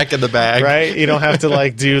 which is back in the bag. Right? You don't have to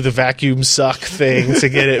like do the vacuum suck thing to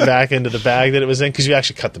get it back into the bag that it was in, because you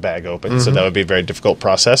actually cut the bag open, so that would be a very difficult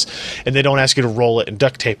process. And they don't ask you to roll it and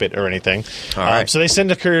duct tape it or anything. All right. So they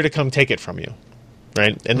send a courier to come take it from you.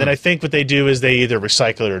 Right? And then I think what they do is they either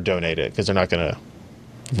recycle it or donate it, because they're not going to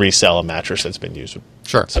resell a mattress that's been used.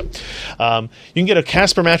 Sure. So, you can get a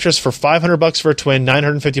Casper mattress for $500 for a twin,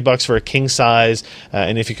 $950 for a king size,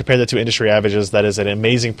 and if you compare that to industry averages, that is an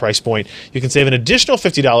amazing price point. You can save an additional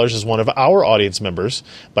 $50 as one of our audience members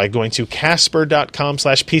by going to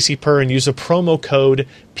casper.com/PCPer and use a promo code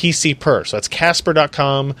PCPer. So that's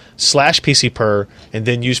casper.com/PCPer, and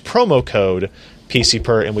then use promo code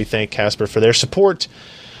PCPer, and we thank Casper for their support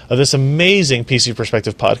of this amazing PC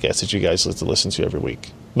Perspective podcast that you guys listen to every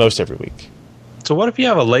week, most every week. So what if you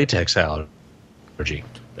have a latex allergy?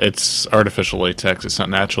 It's artificial latex. It's not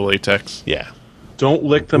natural latex. Yeah. Don't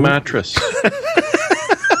lick the mattress.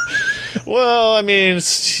 Well, I mean,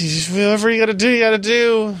 it's, whatever you got to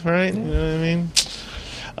do, right? You know what I mean?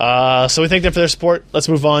 So we thank them for their support. Let's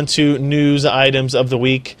move on to news items of the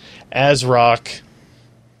week. ASRock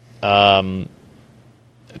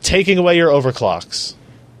taking away your overclocks.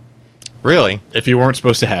 Really? If you weren't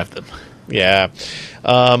supposed to have them. Yeah.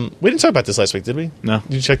 We didn't talk about this last week, did we? No.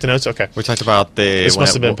 Did you check the notes? Okay. We talked about This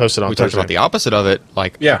must have been posted on We talked Thursday. about the opposite of it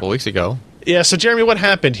like a couple weeks ago. Yeah, so Jeremy, what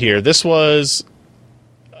happened here? This was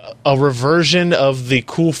a reversion of the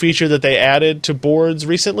cool feature that they added to boards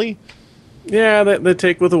recently? Yeah, they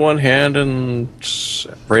take with the one hand, and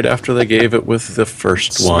right after they gave it with the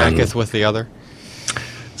first one. Smacketh with the other.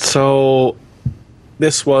 So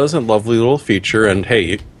this was a lovely little feature, and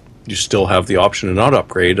hey, you still have the option to not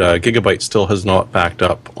upgrade. Gigabyte still has not backed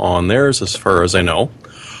up on theirs as far as I know.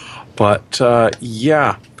 But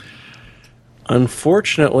yeah,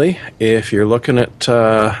 unfortunately, if you're looking at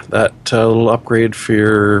that little upgrade for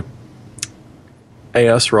your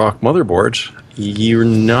ASRock motherboard, you're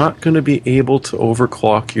not going to be able to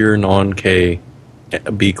overclock your non-K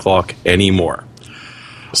B clock anymore.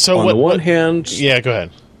 So on the one hand, yeah, go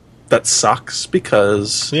ahead. That sucks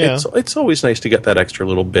because it's always nice to get that extra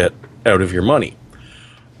little bit out of your money.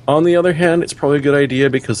 On the other hand, it's probably a good idea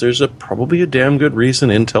because there's probably a damn good reason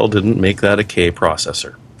Intel didn't make that a K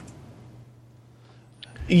processor.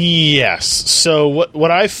 Yes. So what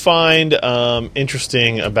I find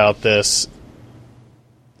interesting about this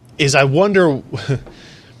is I wonder.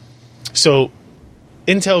 So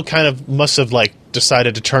Intel kind of must have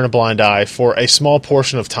decided to turn a blind eye for a small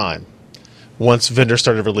portion of time once vendors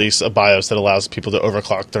started to release a BIOS that allows people to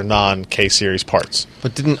overclock their non-K series parts.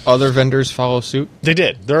 But didn't other vendors follow suit? They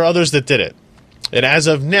did. There are others that did it. And as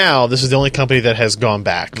of now, this is the only company that has gone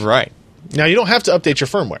back. Right. Now, you don't have to update your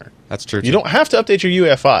firmware. That's true. You don't have to update your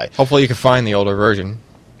UEFI. Hopefully you can find the older version.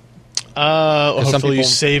 Hopefully you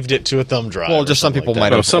saved it to a thumb drive. Well, just some people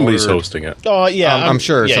might have somebody's ordered. hosting it. Oh, yeah. I'm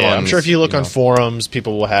sure. Yeah, I'm sure if you look on forums,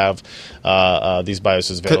 people will have these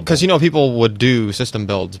BIOSes available. Because, people would do system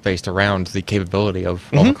builds based around the capability of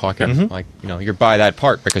overclocking. Mm-hmm. You buy that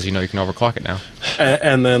part because you can overclock it now.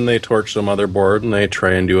 And then they torch the motherboard and they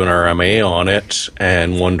try and do an RMA on it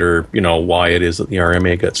and wonder, why it is that the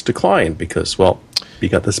RMA gets declined because, well, you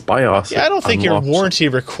got this BIOS. Yeah, I don't think your warranty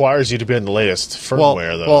requires you to be on the latest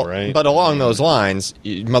firmware, right? But along those lines,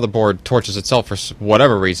 motherboard torches itself for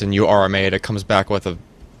whatever reason. You RMA it, it comes back with a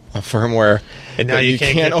firmware, and now you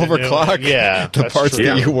can't overclock. The parts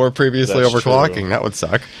that you were previously overclocking. True. That would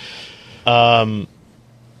suck. And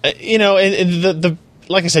the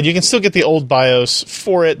like I said, you can still get the old BIOS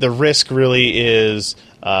for it. The risk really is.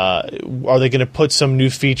 Are they going to put some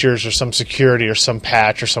new features or some security or some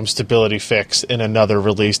patch or some stability fix in another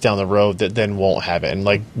release down the road that then won't have it? And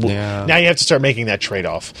now you have to start making that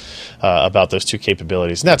trade-off about those two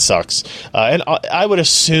capabilities, and that sucks. And I would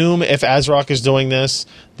assume if ASRock is doing this,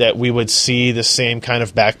 that we would see the same kind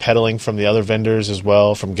of backpedaling from the other vendors as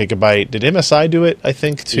well, from Gigabyte. Did MSI do it, I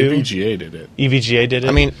think, too? EVGA did it. EVGA did it?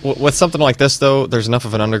 I mean, with something like this, though, there's enough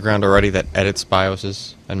of an underground already that edits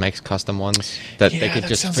BIOSes and makes custom ones that they could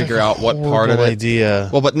just figure out what part of it. Idea.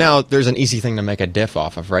 Well, but now there's an easy thing to make a diff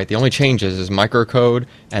off of, right? The only changes is microcode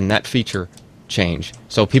and that feature change.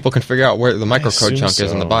 So people can figure out where the microcode chunk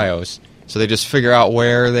is in the BIOS. So they just figure out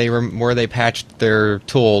where they patched their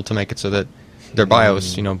tool to make it so that their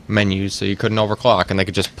BIOS, menus, so you couldn't overclock, and they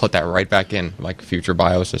could just put that right back in, like future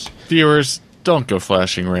BIOSes. Viewers, don't go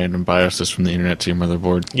flashing random BIOSes from the internet to your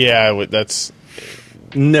motherboard. Yeah, that's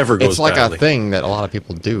never goes. It's like badly. a thing that a lot of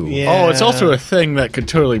people do. Yeah. Oh, it's also a thing that could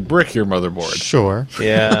totally brick your motherboard. Sure.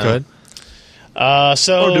 Yeah. Good.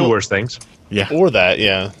 Or do worse things. Yeah. Or that,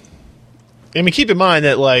 yeah. I mean, keep in mind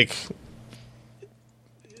that,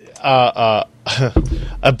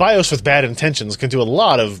 a BIOS with bad intentions can do a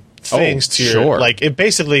lot of things to your... Sure. It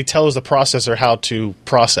basically tells the processor how to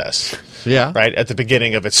process. Yeah. Right? At the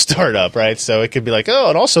beginning of its startup, right? So it could be and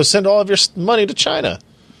also send all of your money to China.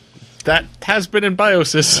 that has been in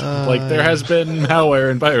BIOSes. Like there has been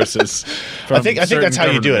malware in BIOSes. I think that's how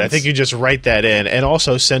you do it. I think you just write that in and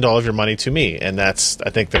also send all of your money to me, and I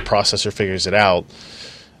think the processor figures it out,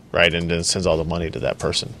 right, and then sends all the money to that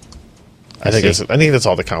person. I think that's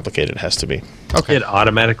all the complicated it has to be. Okay. It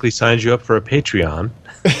automatically signs you up for a Patreon.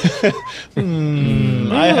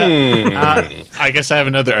 I guess I have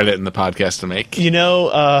another edit in the podcast to make.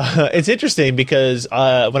 It's interesting because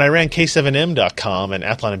when I ran K7M.com and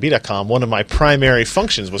AthlonB.com, one of my primary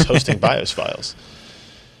functions was hosting BIOS files.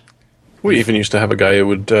 We even used to have a guy who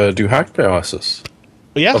would do hacked BIOSes.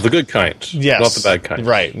 Yeah, of the good kind. Yes, not the bad kind.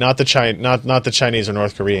 Right, not the Chinese or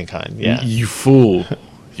North Korean kind. Yeah, you fool.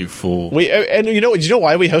 You fool. You know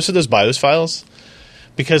why we hosted those BIOS files?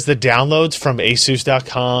 Because the downloads from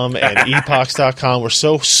Asus.com and Epox.com were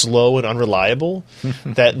so slow and unreliable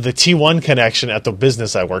that the T1 connection at the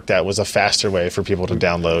business I worked at was a faster way for people to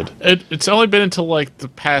download. It's only been until like the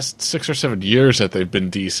past 6 or 7 years that they've been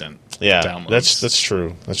decent. Yeah, downloads. that's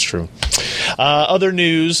true. That's true. Other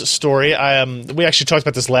news story. We actually talked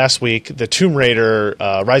about this last week. The Tomb Raider,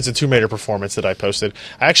 Rise of Tomb Raider performance that I posted.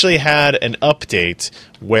 I actually had an update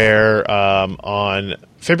where on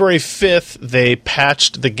February 5th, they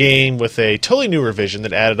patched the game with a totally new revision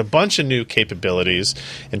that added a bunch of new capabilities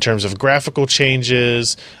in terms of graphical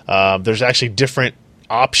changes. There's actually different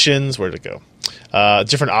options. Where'd it go?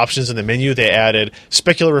 Different options in the menu. They added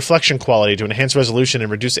specular reflection quality to enhance resolution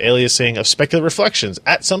and reduce aliasing of specular reflections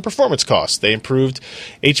at some performance costs. They improved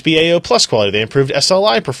HBAO plus quality. They improved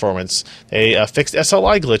SLI performance. They fixed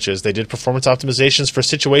SLI glitches. They did performance optimizations for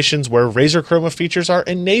situations where Razer Chroma features are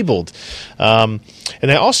enabled. And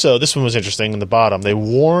they also, this one was interesting in the bottom, they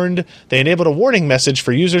enabled a warning message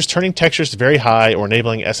for users turning textures to very high or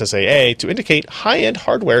enabling SSAA to indicate high-end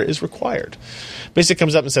hardware is required. Basically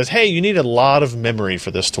comes up and says, hey, you need a lot of memory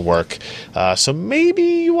for this to work, so maybe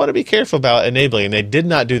you want to be careful about enabling. And they did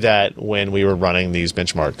not do that when we were running these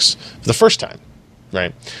benchmarks for the first time,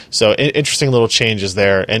 right? So interesting little changes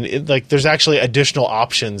there. And there's actually additional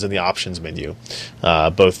options in the options menu,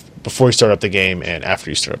 both before you start up the game and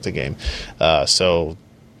after you start up the game. So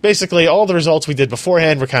basically all the results we did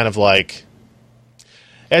beforehand were kind of like,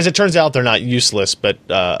 as it turns out, they're not useless, but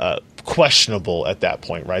questionable at that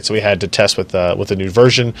point, right? So we had to test with a new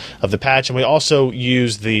version of the patch, and we also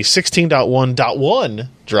used the 16.1.1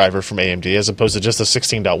 driver from AMD as opposed to just the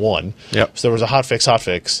 16.1. Yep. So there was a hotfix to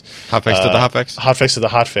the hotfix? Hotfix to the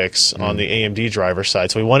hotfix on the AMD driver side.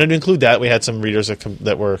 So we wanted to include that. We had some readers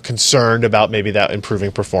that were concerned about maybe that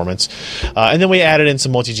improving performance. And then we added in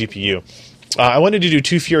some multi-GPU. I wanted to do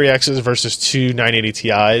 2 Fury X's versus 2 980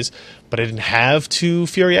 Ti's, but I didn't have 2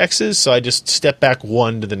 Fury X's, so I just stepped back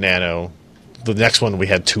 1 to the Nano. The next one we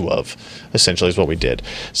had 2 of, essentially, is what we did.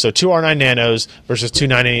 So 2 R9 Nanos versus 2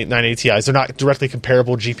 980 Ti's. They're not directly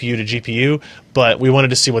comparable GPU to GPU, but we wanted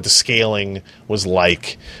to see what the scaling was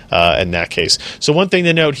like in that case. So one thing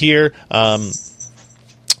to note here,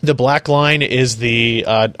 the black line is the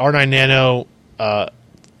R9 Nano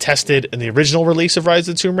tested in the original release of Rise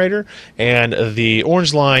of the Tomb Raider, and the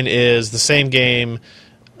orange line is the same game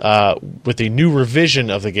with the new revision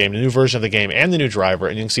of the game, the new version of the game, and the new driver,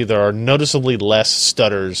 and you can see there are noticeably less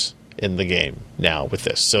stutters in the game now with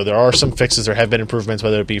this. So there are some fixes. There have been improvements,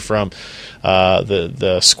 whether it be from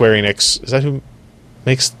the Square Enix. Is that who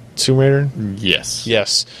makes Tomb Raider? Yes.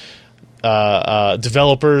 Yes.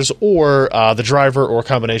 Developers or the driver or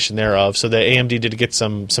combination thereof. So the AMD did get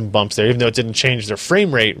some bumps there, even though it didn't change their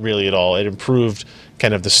frame rate really at all. It improved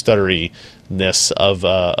kind of the stutteriness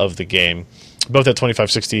of the game, both at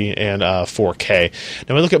 2560 and 4K.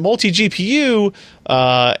 Now we look at multi-GPU,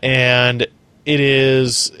 and it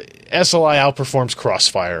is SLI outperforms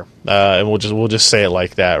Crossfire, and we'll just say it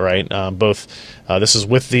like that, right? Both this is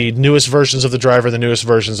with the newest versions of the driver, the newest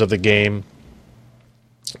versions of the game.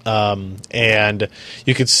 And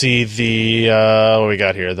you can see the what we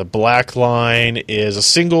got here. The black line is a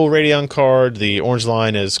single Radeon card. The orange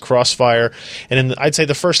line is Crossfire. And I'd say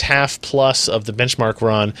the first half plus of the benchmark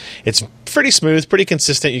run, it's pretty smooth, pretty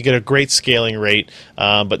consistent. You get a great scaling rate.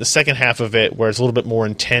 But the second half of it, where it's a little bit more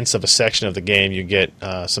intense of a section of the game, you get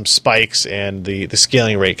some spikes, and the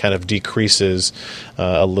scaling rate kind of decreases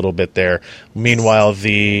a little bit there. Meanwhile,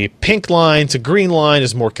 the pink line to green line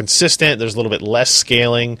is more consistent. There's a little bit less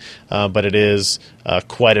scaling, but it is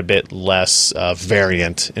quite a bit less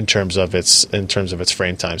variant in terms of its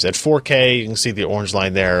frame times. At 4K, you can see the orange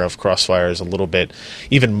line there of Crossfire is a little bit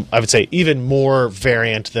even more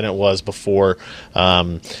variant than it was before.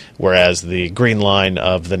 Whereas the green line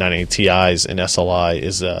of the 980 Ti's and SLI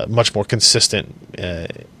is much more consistent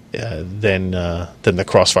than the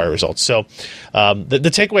Crossfire results. So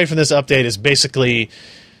the takeaway from this update is basically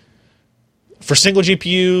For single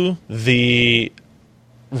GPU, the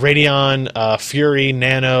Radeon Fury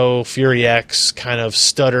Nano, Fury X kind of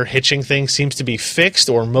stutter hitching thing seems to be fixed,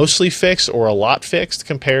 or mostly fixed, or a lot fixed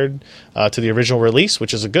compared to the original release,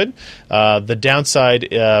 which is a good. The downside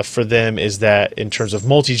for them is that in terms of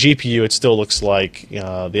multi-GPU, it still looks like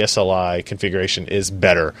the SLI configuration is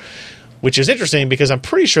better, which is interesting because I'm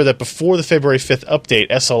pretty sure that before the February 5th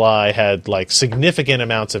update, SLI had like significant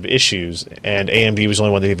amounts of issues, and AMD was the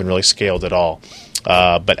only one that even really scaled at all.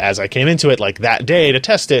 But as I came into it, like that day to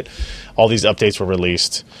test it, all these updates were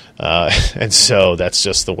released, and so that's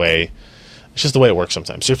just the way. It's just the way it works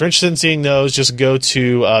sometimes. So if you're interested in seeing those, just go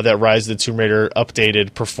to that Rise of the Tomb Raider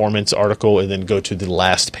updated performance article, and then go to the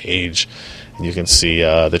last page, and you can see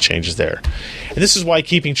the changes there. And this is why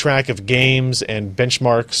keeping track of games and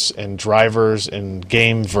benchmarks and drivers and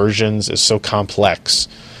game versions is so complex,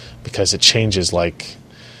 because it changes like.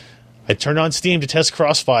 I turned on Steam to test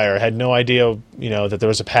Crossfire. I had no idea, that there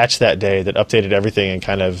was a patch that day that updated everything and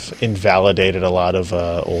kind of invalidated a lot of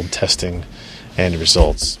old testing and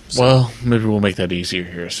results. So, well, maybe we'll make that easier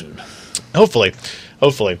here soon. Hopefully.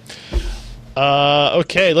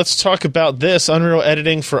 Okay, let's talk about this. Unreal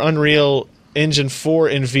editing for Unreal Engine 4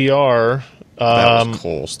 in VR. That was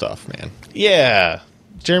cool stuff, man. Yeah.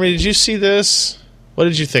 Jeremy, did you see this? What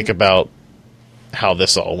did you think about how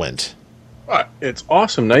this all went? It's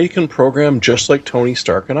awesome. Now you can program just like Tony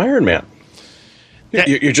Stark and Iron Man.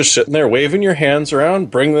 You're just sitting there waving your hands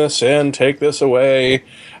around, bring this in, take this away.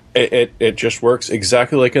 It just works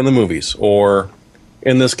exactly like in the movies. Or,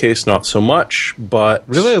 in this case, not so much, but...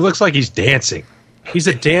 Really, it looks like he's dancing. He's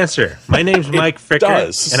a dancer. My name's Mike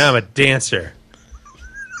Ficker, and I'm a dancer.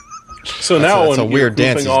 So now that's when a weird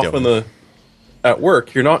you're dance goofing off at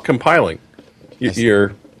work, you're not compiling.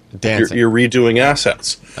 You're redoing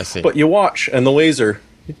assets. I see. But you watch, and the laser,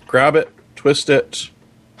 grab it, twist it,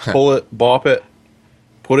 pull it, bop it,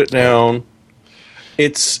 put it down.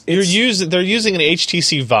 They're using an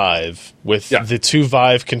HTC Vive with the two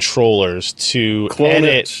Vive controllers to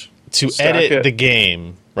edit the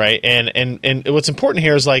game, right? And what's important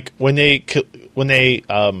here is like when they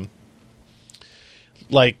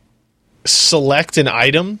like select an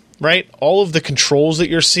item, right? All of the controls that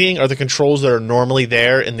you're seeing are the controls that are normally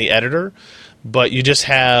there in the editor, but you just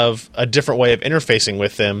have a different way of interfacing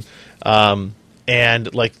with them.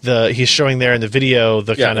 And like he's showing there in the video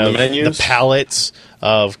the kind of the palettes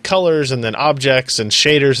of colors and then objects and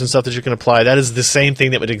shaders and stuff that you can apply. That is the same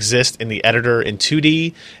thing that would exist in the editor in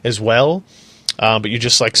 2D as well. But you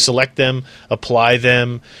just like select them, apply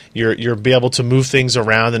them. You're be able to move things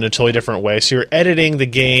around in a totally different way. So you're editing the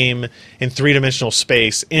game in 3-dimensional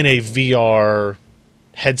space in a VR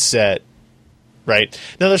headset, right?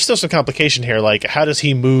 Now there's still some complication here. Like how does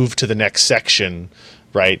he move to the next section,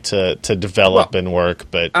 right? To develop and work.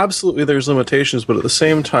 But absolutely, there's limitations. But at the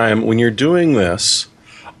same time, when you're doing this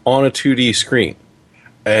on a 2D screen,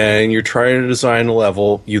 and you're trying to design a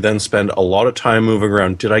level, you then spend a lot of time moving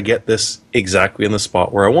around. Did I get this exactly in the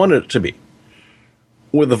spot where I wanted it to be?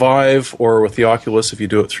 With the Vive or with the Oculus, if you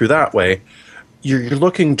do it through that way, you're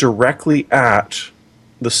looking directly at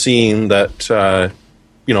the scene that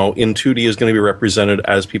in 2D is going to be represented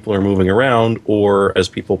as people are moving around, or as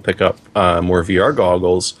people pick up more VR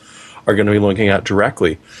goggles are going to be looking at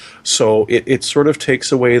directly. So it sort of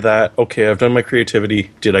takes away that, okay, I've done my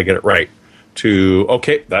creativity, did I get it right? To,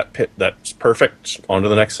 okay, that's perfect, on to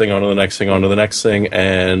the next thing, on to the next thing, on to the next thing,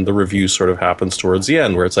 and the review sort of happens towards the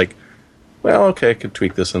end, where it's like, well, okay, I could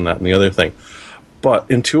tweak this and that and the other thing.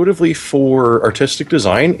 But intuitively for artistic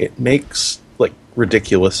design, it makes, like,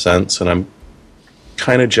 ridiculous sense, and I'm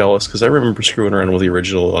kind of jealous, because I remember screwing around with the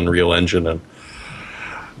original Unreal Engine, and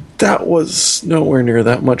that was nowhere near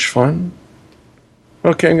that much fun.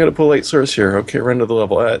 Okay, I'm going to pull light source here. Okay, run to the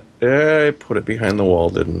level. I put it behind the wall,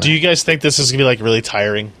 didn't I? Do you guys think this is going to be, like, really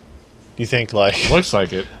tiring? Do you think, like... Looks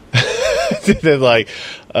like it. They're like,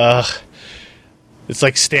 it's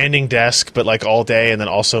like standing desk, but, like, all day, and then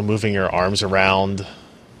also moving your arms around.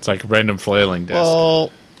 It's like random flailing desk.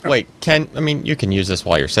 Well, wait, you can use this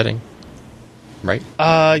while you're sitting, right?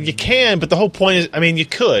 You can, but the whole point is... I mean, you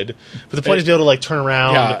could, but the point is to be able to, like, turn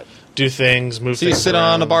around... Do things, move so things. You sit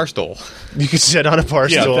around. on a bar stool. You can sit on a bar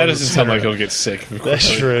stool. Yeah, that doesn't sound like you'll get sick. That's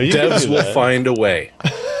true. Devs will find a way.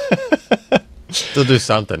 They'll do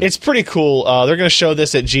something. It's pretty cool. They're going to show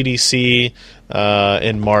this at GDC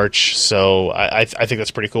in March, so I think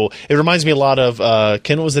that's pretty cool. It reminds me a lot of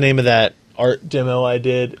Ken. What was the name of that art demo I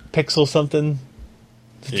did? Pixel something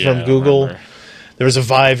from Google. There was a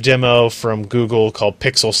Vive demo from Google called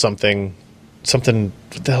Pixel something.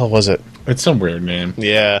 What the hell was it? It's some weird name.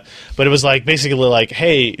 Yeah, but it was like basically like,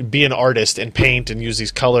 hey, be an artist and paint and use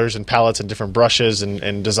these colors and palettes and different brushes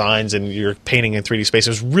and designs, and you're painting in 3D space.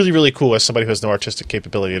 It was really, really cool as somebody who has no artistic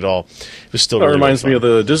capability at all. It was still That really, reminds really me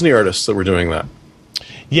of the Disney artists that were doing that.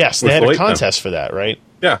 Yes, they with had the a light pen. contest for that, right?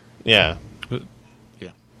 Yeah. Yeah. Yeah.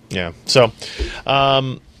 Yeah.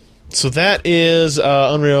 So that is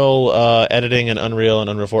Unreal editing and Unreal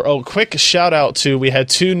 4. Oh, quick shout out to, we had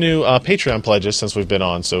 2 new Patreon pledges since we've been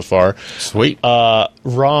on so far. Sweet.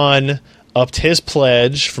 Ron upped his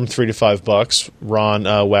pledge from $3 to $5. Ron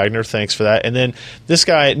Wagner, thanks for that. And then this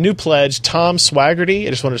guy, new pledge, Tom Swaggerty.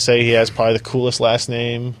 I just wanted to say he has probably the coolest last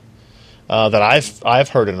name that I've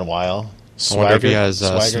heard in a while. I wonder if he has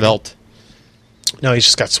Swaggerty? svelte. No, he's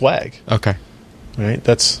just got swag. Okay. Right,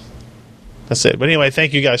 that's it. But anyway,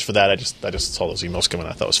 thank you guys for that. I just saw those emails come in.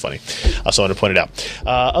 I thought it was funny. Also wanted to point it out.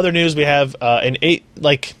 Other news: we have we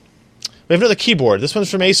have another keyboard. This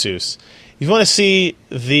one's from Asus. If you want to see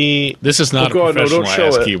the This is not Oh, a God, no, don't professional show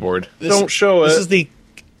ass it. keyboard. Don't show it. This is the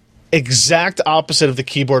exact opposite of the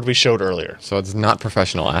keyboard we showed earlier. So it's not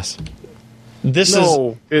professional ass. This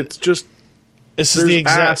No, it's just is there's the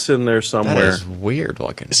exact. ass in there That somewhere. is weird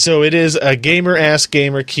looking. So it is a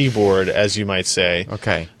gamer keyboard, as you might say.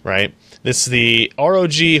 Okay. Right. This is the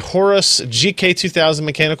ROG Horus GK2000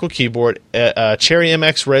 mechanical keyboard, Cherry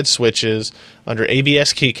MX red switches under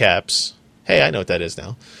ABS keycaps. Hey, I know what that is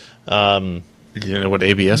now. You know what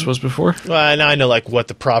ABS was before? Well, now I know like what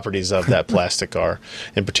the properties of that plastic are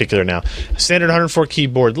in particular now. Standard 104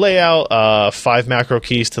 keyboard layout, 5 macro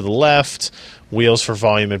keys to the left, wheels for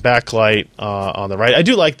volume and backlight on the right. I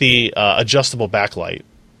do like the adjustable backlight.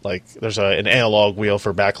 Like there's an analog wheel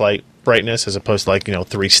for backlight brightness as opposed to like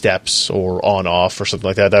 3 steps or on off or something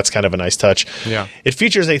like that. That's kind of a nice touch. Yeah. It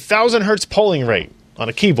features a 1,000 hertz polling rate on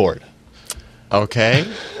a keyboard. Okay.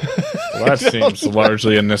 Well, that seems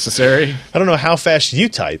largely unnecessary. I don't know how fast you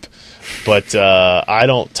type, but I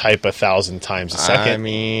don't type 1,000 times a second. I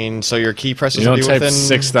mean, so your key presses You will don't be type within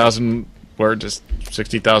 6,000 words,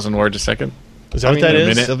 60,000 words a second? Is that what mean, that a is?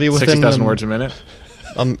 minute. It'll be within 60,000 words a minute?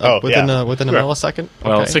 yeah. within a Sure. millisecond.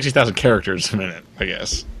 Well, Okay. 60,000 characters a minute, I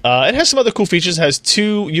guess. It has some other cool features. It has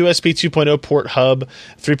 2 USB 2.0 port hub,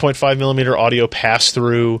 3.5 millimeter audio pass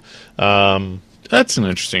through. That's an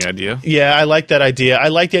interesting idea. Yeah, I like that idea. I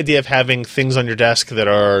like the idea of having things on your desk that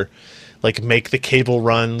are like make the cable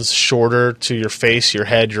runs shorter to your face, your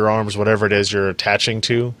head, your arms, whatever it is you're attaching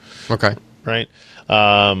to. Okay. Right.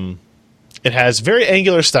 It has very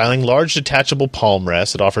angular styling, large detachable palm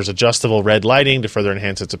rest. It offers adjustable red lighting to further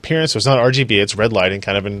enhance its appearance. So it's not RGB, it's red lighting,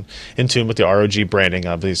 kind of in tune with the ROG branding,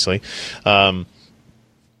 obviously. And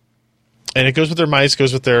it goes with their mice,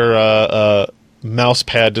 goes with their mouse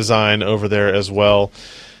pad design over there as well.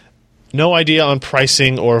 No idea on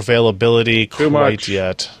pricing or availability Too quite much.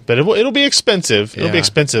 yet, but it'll be expensive. It'll be Yeah.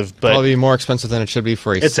 expensive, but Probably more expensive than it should be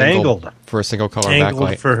for a It's single angled. color Angled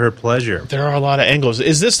backlight. for her pleasure. there are a lot of angles.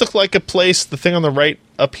 Is this look like a place? The thing on the right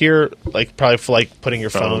up here, like probably for like putting your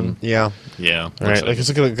phone. Yeah. Yeah. All right, like it's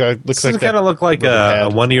looks like Does it that kind of look like rubber a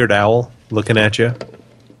pad. one-eared owl looking at you?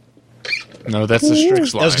 No, that's the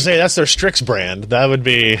Strix I line. was gonna say that's their Strix brand. That would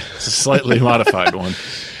be It's a slightly modified one.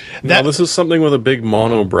 that. No, this is something with a big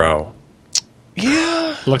monobrow.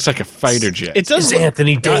 Yeah, Looks like a fighter jet. it does. It's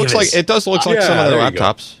Anthony It looks like Yeah, some of their there you go.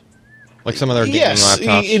 laptops. Like some of their gaming Yes,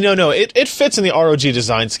 laptops. no, it fits in the ROG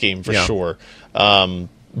design scheme for Yeah. sure.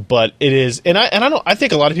 But it is, and I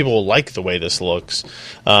think a lot of people will like the way this looks.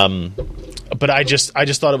 But I just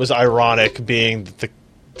thought it was ironic, being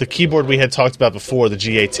the keyboard we had talked about before. The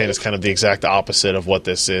G810 is kind of the exact opposite of what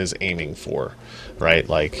this is aiming for, right?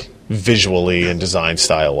 Like visually and design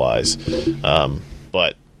style wise.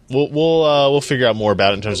 But we'll figure out more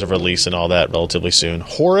about it in terms of release and all that relatively soon.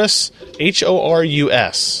 Horus, Horus.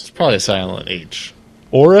 It's probably a silent H.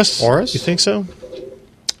 Horus? Horus? You think so?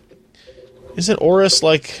 Isn't Horus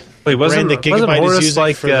like Wait, the wasn't- brand that wasn't Gigabyte Horus is using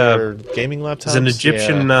like, for their gaming laptops? It's an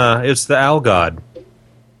Egyptian. It's the owl god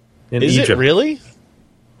in Is Egypt. it really?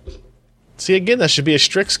 See, again, that should be a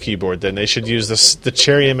Strix keyboard. Then they should use the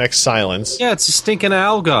Cherry MX Silence. Yeah, it's a stinking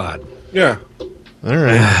owl god. Yeah. All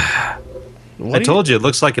right. I told you, it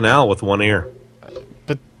looks like an owl with one ear.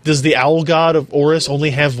 But does the owl god of Horus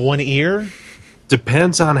only have one ear?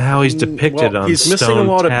 Depends on how he's depicted Well, on he's missing a stone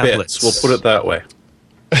lot tablets. of bits. We'll put it that way.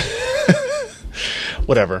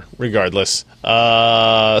 Whatever. Regardless.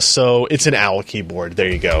 So it's an owl keyboard. There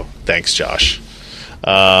you go. Thanks, Josh.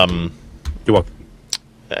 You're welcome.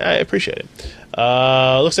 I appreciate it.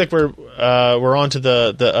 Looks like we're on to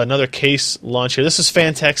the another case launch here. This is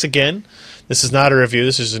Phanteks again. This is not a review.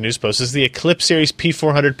 This is a news post. This is the Eclipse Series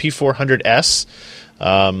P400 P400S.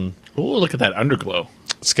 Ooh, look at that underglow.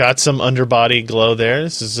 It's got some underbody glow there.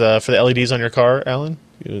 This is for the LEDs on your car, Alan.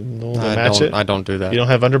 You know, match it. I don't do that. You don't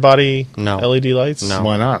have underbody No. LED lights? No.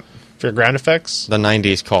 Why not? For your ground effects? The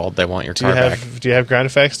 90s called. They want your car back. Do you have ground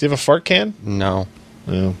effects? Do you have a fart can? No.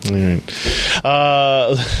 No.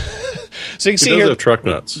 All right. So you can He see does here. have truck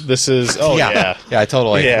nuts. This is Yeah, I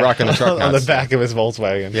totally rocking the truck on the nuts. back of his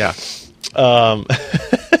Volkswagen. Yeah.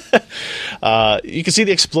 You can see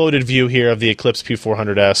the exploded view here of the Eclipse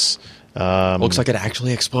P400S. Looks like it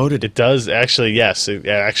actually exploded. It does actually. Yes, it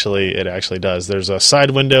actually does. There's a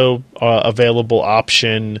side window available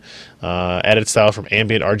option, added style from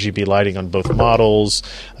ambient RGB lighting on both models.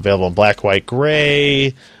 Available in black, white,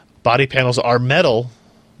 gray. Body panels are metal.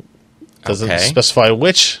 Doesn't Okay. specify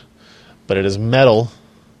which, but it is metal.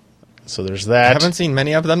 So there's that. I haven't seen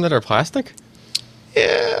many of them that are plastic.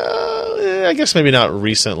 Yeah, I guess maybe not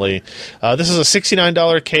recently. This is a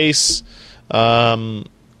 $69 case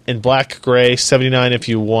in black gray, $79 if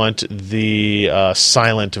you want the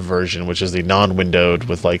silent version, which is the non-windowed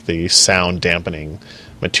with like the sound dampening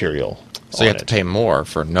material. So you have to pay more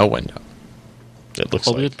for no window. It looks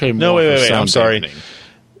Well, like. we have to pay No, more wait, for wait. I'm sound sorry. dampening.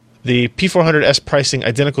 The P400S pricing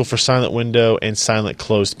identical for silent window and silent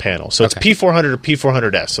closed panel. So it's Okay. P400 or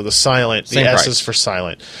P400S. So the silent, the Same S price. is for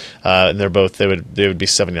silent, and they would be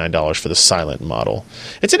 $79 for the silent model.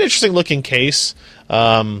 It's an interesting looking case.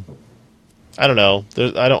 I don't know.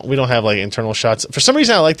 We don't have like internal shots. For some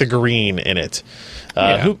reason, I like the green in it.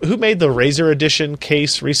 Yeah. Who made the Razer Edition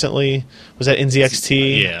case recently? Was that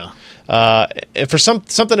NZXT? Yeah. And for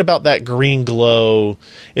something about that green glow,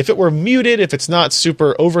 if it were muted, if it's not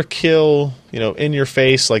super overkill, in your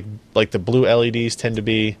face, like the blue LEDs tend to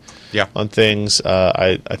be Yeah. on things,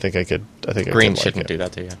 I think I could. Green like shouldn't it. do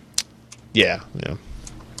that to you. Yeah.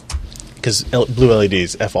 Because blue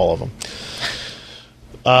LEDs, F all of them.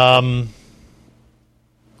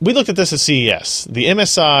 We looked at this at CES. The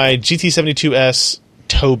MSI GT72S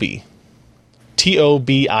Tobii.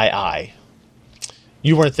 Tobii.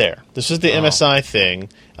 You weren't there. This was the MSI thing.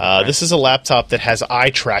 This is a laptop that has eye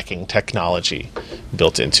tracking technology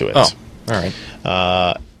built into it. Oh, all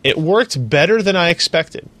right. It worked better than I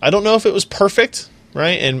expected. I don't know if it was perfect,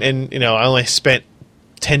 right? And I only spent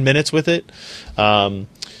 10 minutes with it. But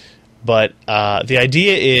the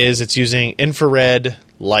idea is it's using infrared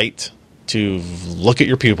light to look at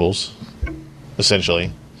your pupils,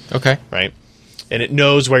 essentially, Okay. right? And it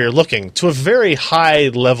knows where you're looking to a very high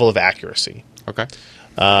level of accuracy. Okay.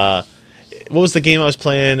 What was the game I was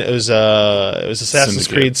playing? It was Assassin's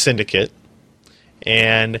Syndicate. Creed Syndicate,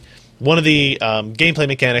 and one of the gameplay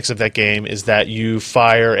mechanics of that game is that you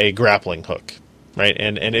fire a grappling hook, right?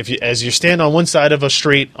 And if as you stand on one side of a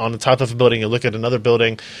street on the top of a building and look at another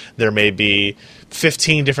building, there may be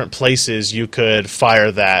 15 different places you could fire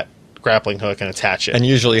that grappling hook and attach it. And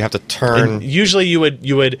usually you have to turn. And usually you would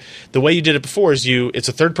the way you did it before is it's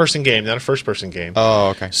a third person game, not a first person game. Oh,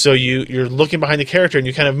 okay. So you're looking behind the character and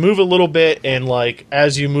you kind of move a little bit, and like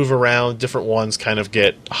as you move around, different ones kind of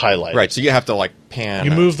get highlighted. Right. So you have to like pan.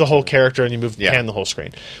 You move the whole character and you Yeah. pan the whole screen.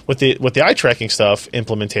 With the eye tracking stuff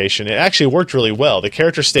implementation, it actually worked really well. The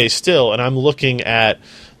character stays still and I'm looking at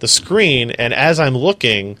the screen, and as I'm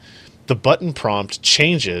looking, the button prompt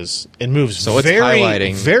changes and moves So it's very,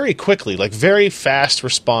 highlighting. very quickly, like very fast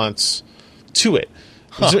response to it.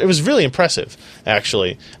 It was really impressive,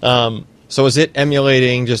 actually. So is it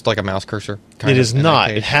emulating just like a mouse cursor? It is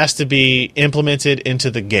not. It has to be implemented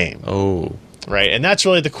into the game. Oh. Right, and that's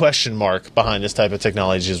really the question mark behind this type of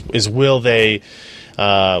technology is will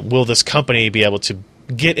this company be able to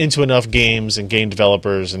get into enough games and game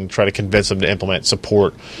developers and try to convince them to implement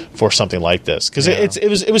support for something like this? Because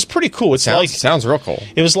it was pretty cool. It's Sounds real cool.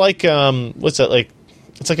 it was like what's that like?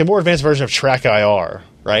 It's like a more advanced version of Track IR,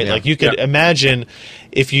 right? Yeah. Like you could imagine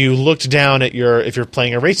if you looked down at if you're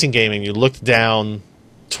playing a racing game and you looked down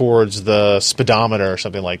towards the speedometer or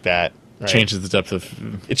something like that. Right? Changes the depth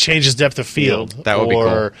of. It changes depth of field. That would be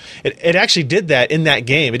cool. It actually did that in that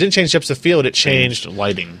game. It didn't change depth of field. It changed,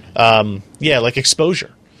 lighting. like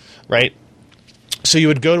exposure, right? So you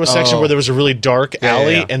would go to a section Oh. where there was a really dark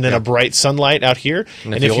alley yeah, and then yeah. a bright sunlight out here.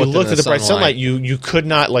 And if you looked at the bright sunlight, you could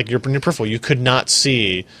not, like your peripheral, you could not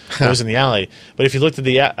see what was in the alley. But if you looked at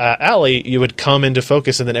the alley, you would come into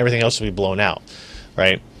focus and then everything else would be blown out,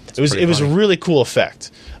 right? It was a funny. really cool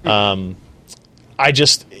effect.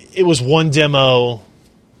 It was one demo,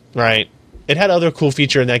 right? It had other cool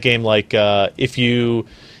feature in that game, like if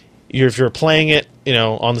you're playing it,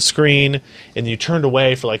 on the screen, and you turned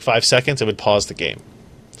away for like 5 seconds, it would pause the game.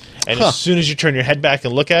 And as soon as you turn your head back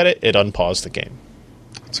and look at it, it unpaused the game.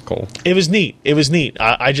 That's cool. It was neat.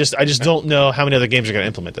 I just don't know how many other games are going to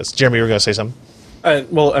implement this. Jeremy, you were going to say something?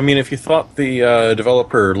 Well, I mean, if you thought the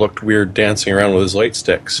developer looked weird dancing around with his light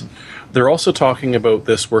sticks, they're also talking about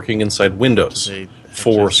this working inside Windows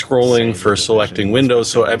for scrolling, for selecting windows.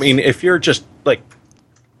 So, I mean, if you're just like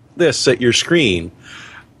this at your screen,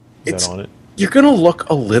 you're going to look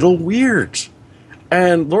a little weird.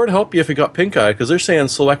 And Lord help you if you got pink eye, because they're saying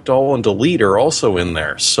select all and delete are also in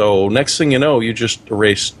there. So next thing you know, you just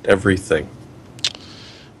erased everything.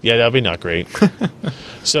 Yeah, that'd be not great.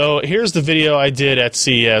 So here's the video I did at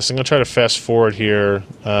CES. I'm going to try to fast forward here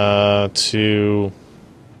to...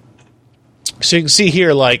 So you can see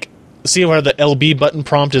here, like, see where the LB button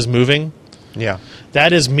prompt is moving? Yeah.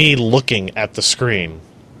 That is me looking at the screen.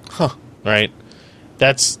 Huh. Right?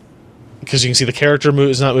 That's... Because you can see the character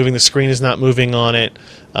is not moving, the screen is not moving on it.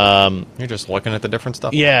 You're just looking at the different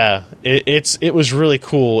stuff? Yeah. It was really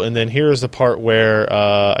cool. And then here's the part where,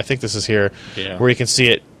 I think this is here, where you can see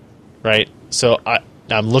it, right? So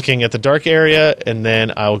I'm looking at the dark area, and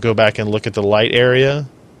then I'll go back and look at the light area.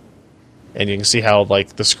 And you can see how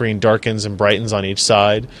like the screen darkens and brightens on each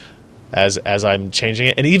side as I'm changing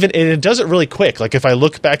it. And it does it really quick. Like if I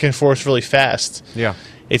look back and forth really fast,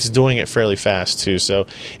 it's doing it fairly fast too. So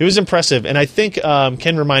it was impressive. And I think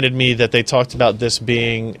Ken reminded me that they talked about this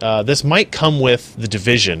being this might come with the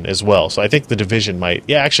Division as well. So I think the Division might.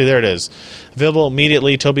 Yeah, actually there it is. Available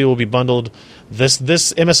immediately. Toby will be bundled. This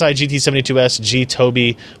MSI GT72S G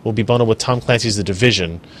Toby will be bundled with Tom Clancy's The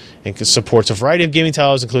Division, and supports a variety of gaming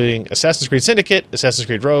titles, including Assassin's Creed Syndicate, Assassin's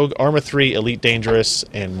Creed Rogue, Arma 3, Elite Dangerous,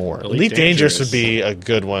 and more. Elite Dangerous would be a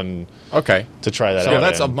good one. Okay, to try that so out.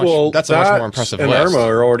 That's a much more impressive and list. Arma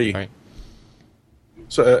are already. Right.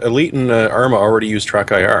 So Elite and Arma already use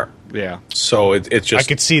Track IR. Yeah. So it's just I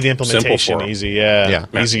could see the implementation easy. Yeah.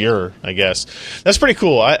 Easier, I guess. That's pretty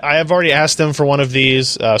cool. I have already asked them for one of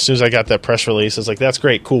these as soon as I got that press release. I was like, that's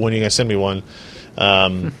great. Cool. When are you going to send me one?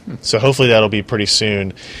 So hopefully that'll be pretty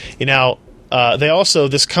soon. You know, they also,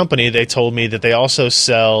 this company, they told me that they also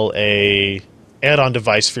sell a add-on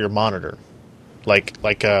device for your monitor. Like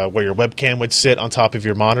where your webcam would sit on top of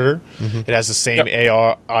your monitor. It has the same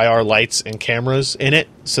IR lights and cameras in it,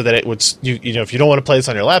 so that it would, you know, if you don't want to play this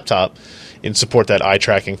on your laptop, and support that eye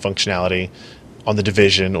tracking functionality on the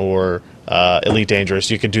Division or Elite Dangerous,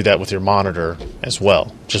 you can do that with your monitor as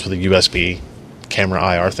well, just with a USB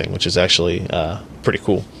camera IR thing, which is actually pretty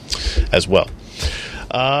cool as well.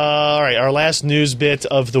 All right, our last news bit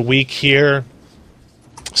of the week here.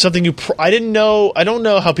 Something I didn't know. I don't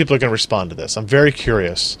know how people are going to respond to this. I'm very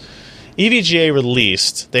curious. EVGA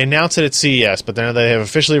released. They announced it at CES, but then they have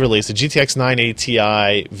officially released the GTX 980 Ti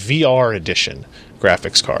VR Edition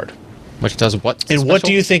graphics card. Which does what? And what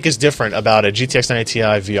do you think is different about a GTX 980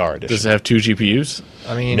 Ti VR Edition? Does it have 2 GPUs?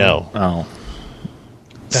 I mean, no. Oh.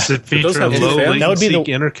 Does it feature a low latency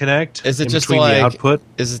interconnect? Is it just between like the output?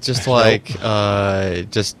 Is it just like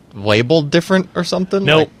just labeled different or something?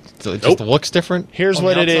 Nope. Like, so it just looks different. Here's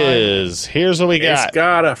what it is. Here's what we got. It's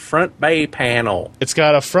got a front bay panel. It's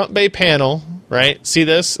got a front bay panel, right? See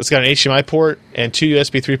this? It's got an HDMI port and 2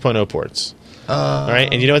 USB 3.0 ports. All right,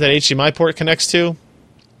 and you know what that HDMI port connects to?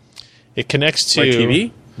 It connects to My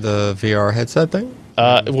TV? The VR headset thing.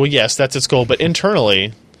 Well, yes, that's its goal, but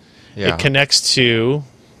internally, Yeah. it connects to.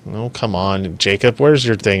 Oh, come on, Jacob. Where's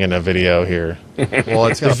your thing in a video here? Well,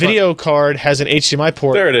 it's got The video card has an HDMI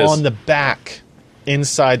port There it is. on the back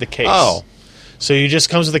inside the case. Oh. So it just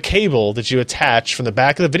comes with a cable that you attach from the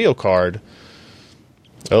back of the video card.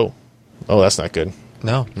 Oh, that's not good.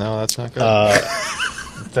 No, that's not good.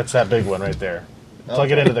 That's that big one right there.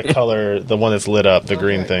 Plug it into the color, the one that's lit up, the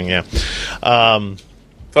green thing, yeah.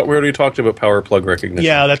 Thought we already talked about power plug recognition.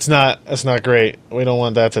 Yeah, that's not great. We don't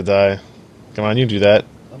want that to die. Come on, you do that.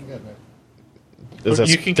 I'm good, man.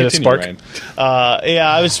 You can did it continue, spark? Ryan. Yeah,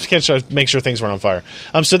 I was trying to make sure things weren't on fire.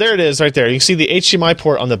 So there it is right there. You can see the HDMI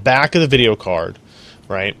port on the back of the video card,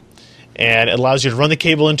 right? And it allows you to run the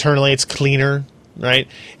cable internally. It's cleaner, right?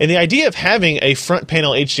 And the idea of having a front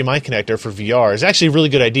panel HDMI connector for VR is actually a really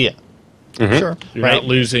good idea. Mm-hmm. Sure. You're not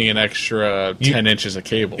losing an extra 10 inches of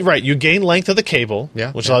cable. Right, you gain length of the cable,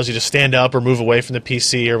 which allows you to stand up or move away from the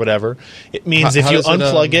PC or whatever. It means if you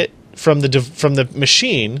unplug it from the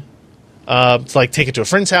machine, to like take it to a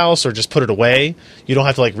friend's house or just put it away, you don't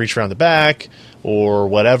have to like reach around the back or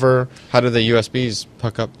whatever. How do the USBs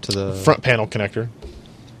hook up to the front panel connector?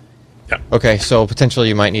 Okay, so potentially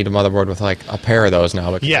you might need a motherboard with like a pair of those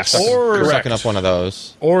now. Yes, you're sucking up one of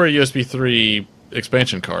those, or a USB 3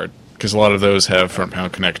 expansion card, because a lot of those have front panel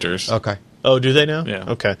connectors. Okay. Oh, do they now? Yeah.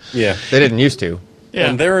 Okay. Yeah. They didn't used to. Yeah.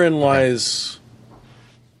 And therein lies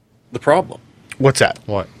the problem. What's that?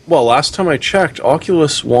 What? Well, last time I checked,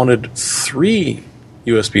 Oculus wanted 3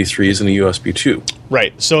 USB 3s and a USB 2.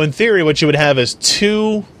 Right. So in theory, what you would have is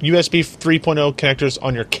two USB 3.0 connectors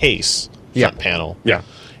on your case front panel. Yeah.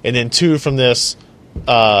 And then two from this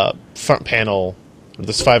front panel,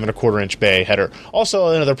 this 5 1/4 inch bay header. Also,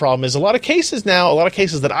 another problem is a lot of cases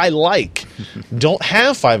that I like don't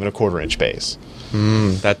have 5 1/4 inch bays.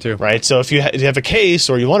 That too. Right. So if you have a case,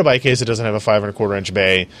 or you want to buy a case that doesn't have a 5 1/4 inch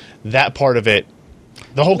bay, that part of it,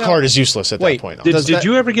 the whole card is useless at that point. Did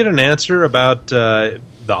you ever get an answer about the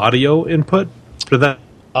audio input for that?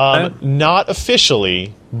 Not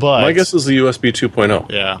officially, but My guess is the USB 2.0.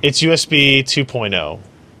 Yeah. it's USB 2.0,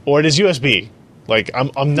 or it is USB. Like I'm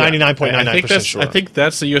 99.99% sure. I think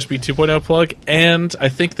that's the USB 2.0 plug, and I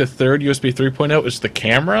think the third USB 3.0 is the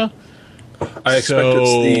camera. I expect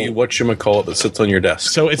it's the whatchamacallit that sits on your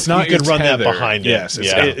desk. So it's not You could your run that tether. behind it. Yes,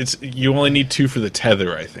 it's you only need two for the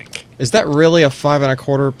tether, I think. Is that really a 5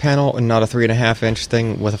 1/4 panel and not a 3.5 inch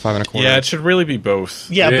thing with a 5 1/4? Yeah, it should really be both.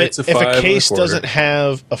 Yeah, Yeah, but it's a if 5 a case 1/4. doesn't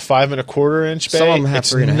have a 5 1/4 inch bay, Some of them have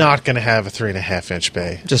it's 3.5. not going to have a 3.5 inch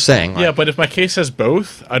bay. Just saying. Yeah, but if my case has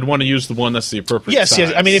both, I'd want to use the one that's the appropriate Yes, size.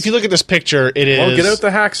 yes. I mean, if you look at this picture, it is. Well, get out the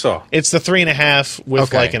hacksaw. It's the 3.5 with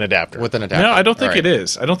Okay. like an adapter. with an adapter. No, I don't think All right. it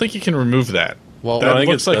is. I don't think you can remove that. Well, that I think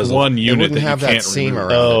looks it like does. one It unit wouldn't that you have that can't seam remove.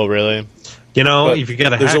 around. Oh, really? You know, But if you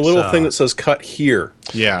got a there's a little hacksaw, thing that says cut here.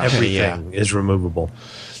 Yeah, everything is removable.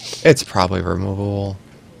 It's probably removable.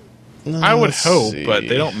 I would Let's hope, see. but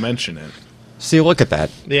they don't mention it. See, look at that.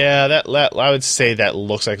 Yeah, that I would say that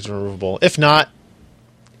looks like it's removable. If not,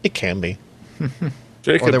 it can be.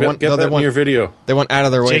 Jacob, Or they want- get no, they that in want- your video. They went out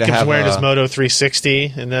of their way to Jacob's have wearing his Moto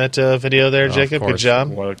 360 in that video there, Jacob. Good course. job.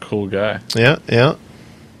 What a cool guy. Yeah, yeah.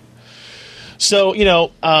 So,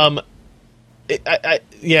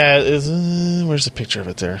 where's the picture of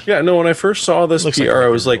it there? Yeah, no, when I first saw this Looks PR, like I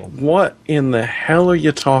was like, what in the hell are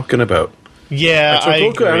you talking about? Yeah, I I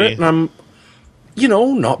took a look at agree. it, and I'm,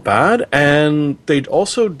 not bad. And they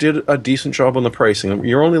also did a decent job on the pricing.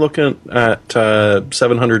 You're only looking at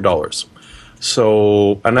 $700.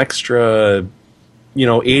 So an extra,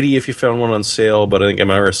 $80 if you found one on sale, but I think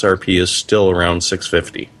MRSRP is still around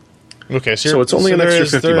 $650. Okay, So it's only an there extra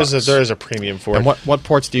is- $50 bucks. There is a premium for And it. what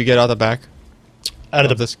ports do you get out of the back Out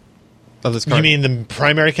of of the this card? You mean the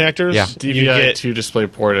primary connectors? Yeah. You DVI, get, 2 display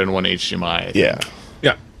port, and 1 HDMI. I think. yeah.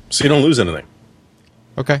 Yeah, so you don't lose anything.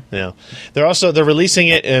 Okay. Yeah, they're releasing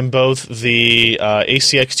it in both the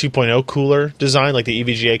ACX 2.0 cooler design, like the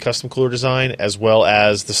EVGA custom cooler design, as well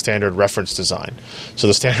as the standard reference design. So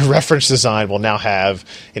the standard reference design will now have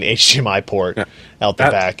an HDMI port out the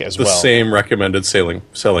At back as the well. same recommended selling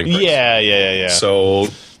price. Yeah. So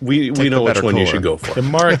we the know which better one you cooler. should go The for.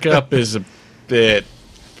 markup is a bit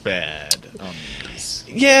bad on these.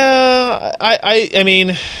 Yeah, I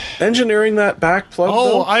mean, Engineering that back plug, Oh,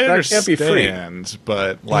 though, I that understand, can't be free.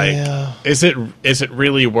 but Yeah. is it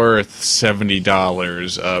really worth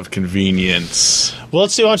 $70 of convenience? well,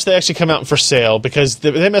 let's see how much they actually come out for sale, because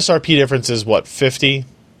the MSRP difference is what, 50?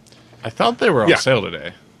 I thought they were on Yeah. sale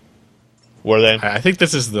today. Were they? I think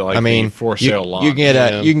this is the I for sale launch. you can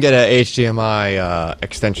get Yeah. a HDMI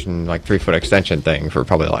extension, like 3-foot extension thing for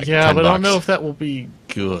probably like yeah, $10. but I don't know if that will be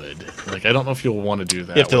good. Like, I don't know if you'll want to do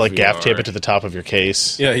that. You have to with like gaff VR. tape it to the top of your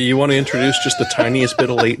case. Yeah, you want to introduce just the tiniest bit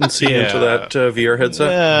of latency Yeah. into that VR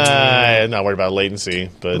headset? I'm not worried about latency,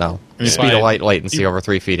 but No. You Speed buy- of light latency over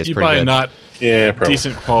 3 feet is You pretty buy good. a not Yeah, probably.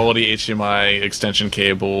 decent quality HDMI extension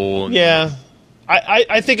cable. and- yeah.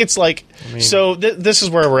 I think it's like so. This is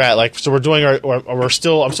where we're at. Like, so we're doing I'm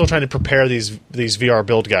still trying to prepare these VR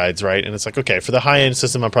build guides, right? And it's like, okay, for the high end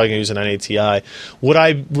system, I'm probably going to use a 980 Ti. Would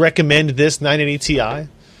I recommend this 980 Ti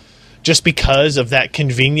just because of that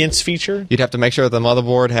convenience feature? You'd have to make sure the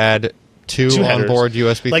motherboard had two headers. onboard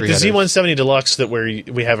USB 3 Like the headers. Z170 Deluxe that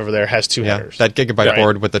we have over there has two Yeah, headers. that gigabyte Right.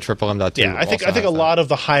 board with the triple M.2. Yeah, I think also a has lot of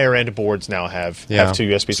the higher end boards now have two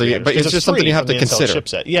USB. So 3 but headers, it's 'cause just something free you have from to the Intel consider. chipset.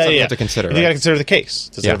 Something you have to consider, You right? got to consider the case.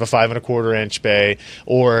 Does it Yeah. have a 5 1/4 inch bay,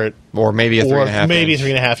 or maybe a 3.5 maybe inch.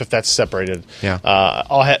 3.5 if that's separated? Yeah.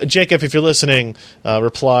 Jacob, if you're listening,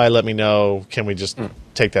 reply. Let me know. Can we just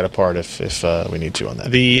take that apart if we need to on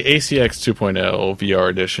that? The ACX 2.0 VR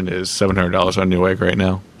edition is $700 on Newegg right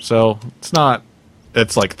now. So it's not.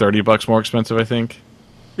 It's like $30 more expensive, I think,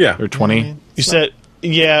 Yeah. or 20. You said,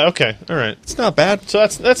 yeah, okay, all right. It's not bad. So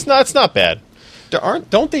that's not bad.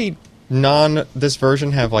 Don't the this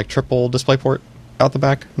version have like triple DisplayPort out the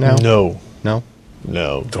back now? No. No?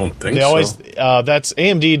 Don't think They so. always that's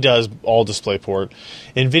AMD does all DisplayPort.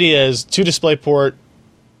 NVIDIA is 2 DisplayPort.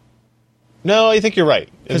 No, I think you're right.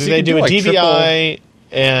 'Cause you They can do do, a like, DVI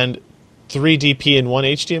and 3 DP and 1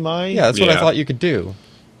 HDMI. Yeah, that's what I Yeah. thought you could do.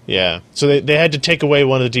 Yeah. So they had to take away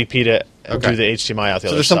one of the DP to do the HDMI out the So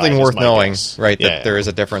other there's side. something is worth my knowing, guess. right? Yeah. That there is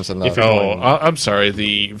a difference in the. If you're Oh, going- I'm sorry.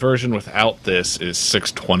 The version without this is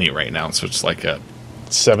 $620 right now, so it's like a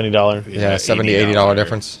 $70. yeah, $70-$80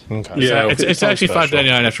 difference. Okay. Yeah, It's on actually special.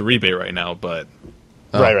 $5.99 after rebate right now, but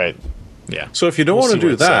Right. yeah. So if you don't We'll want see to what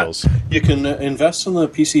do it that, sells. you can invest in the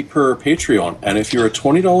PC Per Patreon, and if you're a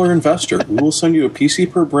 $20 investor, we will send you a PC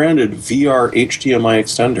Per branded VR HDMI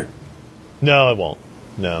extender. No, it won't.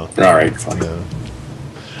 No. All right, fine.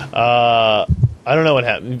 I don't know what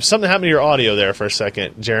happened. Something happened to your audio there for a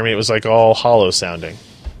second, Jeremy. It was like all hollow sounding.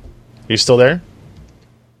 Are you still there?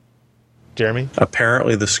 Jeremy?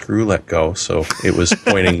 Apparently the screw let go, so it was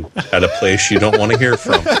pointing at a place you don't want to hear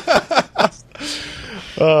from.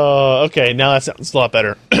 Okay, now that sounds a lot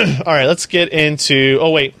better. All right, let's get into...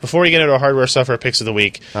 Oh, wait, before we get into our hardware stuff, our picks of the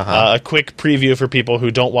week, a quick preview for people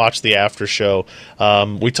who don't watch the after show.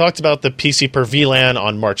 We talked about the PC Per VLAN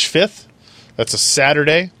on March 5th. That's a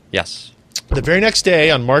Saturday. Yes. The very next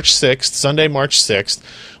day, on March 6th, Sunday, March 6th,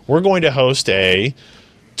 we're going to host a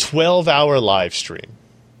 12-hour live stream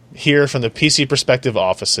here from the PC Perspective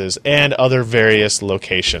offices and other various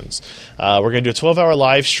locations. We're going to do a 12-hour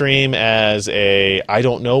live stream as a I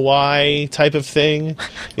don't know why type of thing.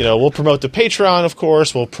 You know, we'll promote the Patreon, of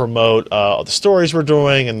course. We'll promote all the stories we're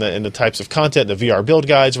doing and the types of content, the VR build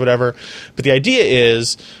guides, whatever. But the idea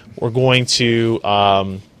is we're going to...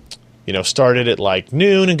 start it at like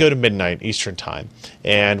noon and go to midnight Eastern time.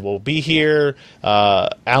 And we'll be here.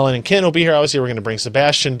 Alan and Ken will be here. Obviously, we're going to bring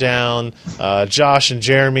Sebastian down. Josh and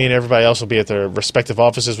Jeremy and everybody else will be at their respective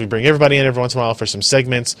offices. We bring everybody in every once in a while for some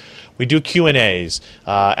segments. We do Q&As.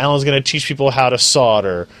 Alan's going to teach people how to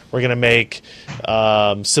solder. We're going to make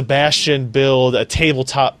Sebastian build a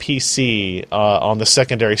tabletop PC on the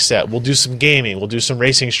secondary set. We'll do some gaming. We'll do some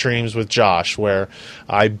racing streams with Josh where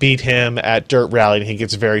I beat him at Dirt Rally and he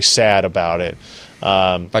gets very sad about it.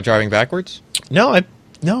 By driving backwards? No,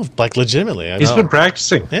 like legitimately. He's been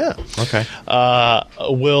practicing. Yeah. Okay.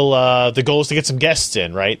 The goal is to get some guests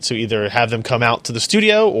in, right? So either have them come out to the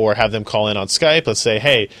studio or have them call in on Skype. Let's say,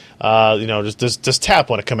 hey, does Tap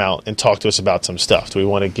want to come out and talk to us about some stuff? Do we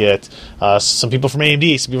want to get some people from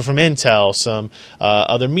AMD, some people from Intel, some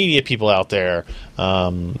other media people out there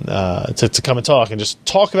to come and talk and just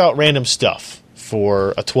talk about random stuff for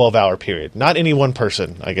a 12-hour period. Not any one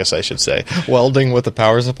person, I guess I should say. Welding with the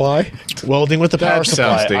power supply? Welding with the power That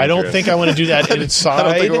supply. sounds I don't dangerous. think I want to do that inside. I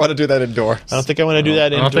don't think we want to do that indoors. I don't think I want to do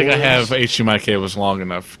that I indoors. don't think I have HDMI cables long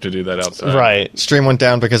enough to do that outside. Right. Stream went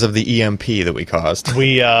down because of the EMP that we caused.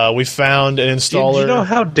 We found an Do installer. you know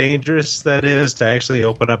how dangerous that is to actually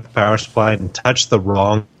open up a power supply and touch the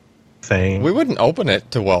wrong thing? We wouldn't open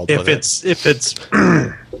it to weld if with it's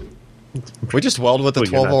We just weld with the well,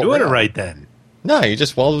 you're 12 not volt doing rail. it right then. No, you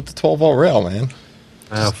just weld with the 12 volt rail, man.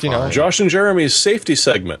 Oh, Just, you know, fine. Josh and Jeremy's safety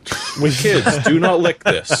segment. With kids, do not lick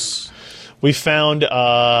this. We found an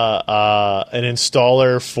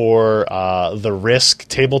installer for the Risk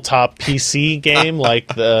tabletop PC game, like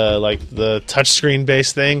the touchscreen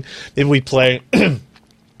based thing. Maybe we play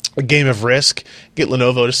a game of Risk. Get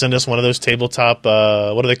Lenovo to send us one of those tabletop.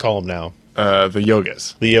 What do they call them now? The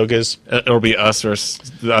yogas. The yogas. It'll be us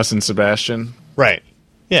and Sebastian. Right.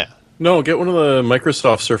 Yeah. No, get one of the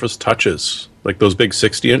Microsoft Surface Touches, like those big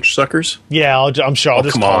 60-inch suckers. Yeah. I'm sure. I'll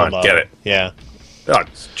just come call on, them up. get it. Yeah. Oh,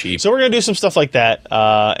 it's cheap. So we're going to do some stuff like that,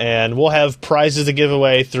 and we'll have prizes to give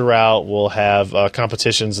away throughout. We'll have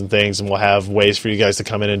competitions and things, and we'll have ways for you guys to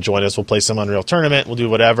come in and join us. We'll play some Unreal Tournament. We'll do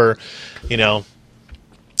whatever,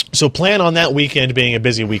 So plan on that weekend being a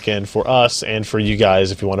busy weekend for us and for you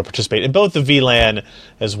guys if you want to participate in both the VLAN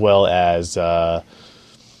as well as...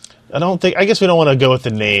 I guess we don't want to go with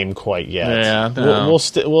the name quite yet. Yeah, no.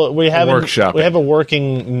 We have Workshop a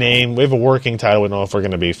working name. We have a working title. We don't know if we're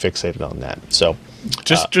going to be fixated on that. So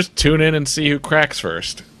Just tune in and see who cracks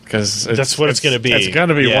first, because that's what it's going to be. It's going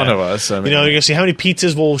to be Yeah. one of us. I mean, you're going to see how many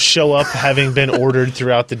pizzas will show up having been ordered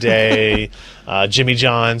throughout the day. Jimmy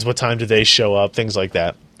John's, what time do they show up? Things like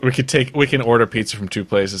that. we can order pizza from two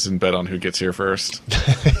places and bet on who gets here first.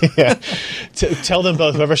 Yeah. Tell them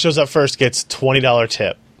both. Whoever shows up first gets $20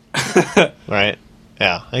 tip. Right?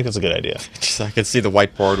 Yeah, I think that's a good idea. Just, I can see the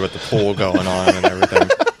whiteboard with the pool going on and everything.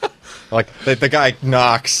 Like, the guy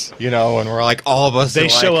knocks, and we're like, all of us They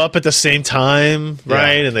show up at the same time,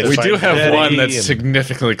 right? And they We fight do have Betty one that's and-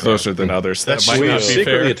 significantly closer than others. That's That might true. not We've be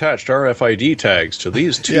secretly fair. attached RFID tags to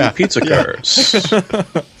these two Yeah. pizza cars.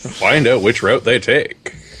 Find out which route they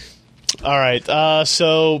take. All right,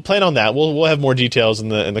 so plan on that. We'll have more details in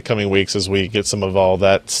the coming weeks as we get some of all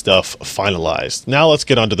that stuff finalized. Now let's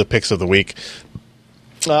get on to the picks of the week.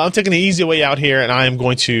 I'm taking the easy way out here, and I am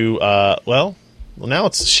going to Well, now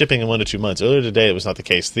it's shipping in 1 to 2 months. Earlier today, it was not the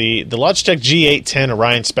case. The Logitech G810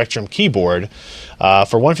 Orion Spectrum keyboard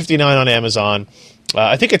for $159 on Amazon.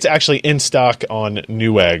 I think it's actually in stock on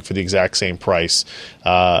Newegg for the exact same price.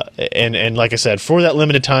 And like I said, for that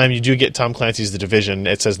limited time, you do get Tom Clancy's The Division.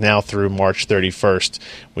 It says now through March 31st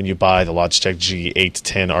when you buy the Logitech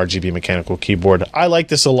G810 RGB mechanical keyboard. I like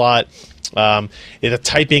this a lot. The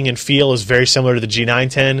typing and feel is very similar to the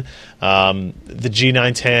G910. The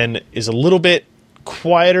G910 is a little bit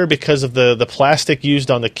quieter because of the plastic used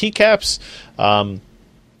on the keycaps.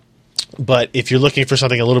 But if you're looking for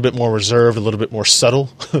something a little bit more reserved, a little bit more subtle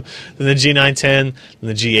than the G910, then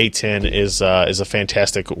the G810 is a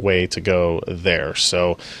fantastic way to go there.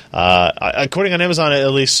 So, according on Amazon, it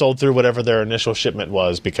at least sold through whatever their initial shipment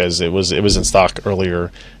was because it was in stock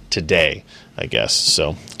earlier today, I guess.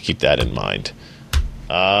 So keep that in mind.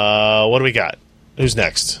 What do we got? Who's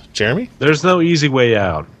next? Jeremy? There's no easy way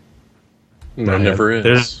out. There never is.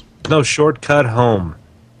 There's no shortcut home.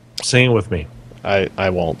 Sing it with me. I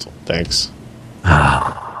won't. Thanks.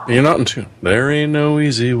 You're not in tune. There ain't no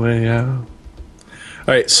easy way out. All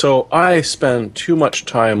right, so I spend too much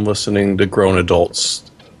time listening to grown adults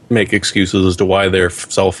make excuses as to why their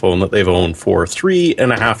cell phone that they've owned for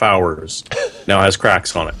 3.5 hours now has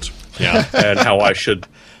cracks on it. Yeah. And how I should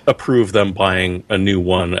approve them buying a new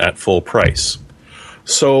one at full price.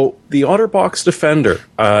 So the OtterBox Defender,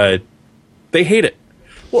 they hate it.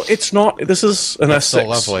 Well, it's not. This is an S6. So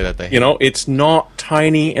lovely that they hate it's not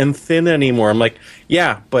tiny and thin anymore. I'm like,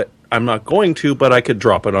 yeah, but I'm not going to, but I could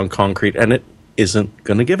drop it on concrete and it isn't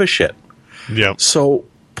going to give a shit. Yeah. So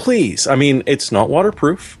please, I mean, it's not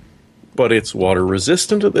waterproof, but it's water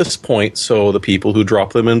resistant at this point. So the people who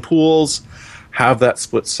drop them in pools have that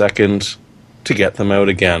split second to get them out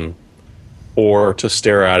again or to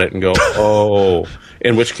stare at it and go, oh,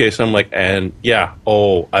 in which case I'm like, and yeah,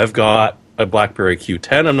 oh, I've got a BlackBerry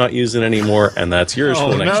Q10 I'm not using anymore, and that's yours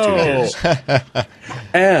for the next 2 years.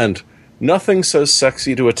 And nothing so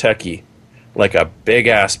sexy to a techie like a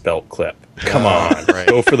big-ass belt clip. Come on,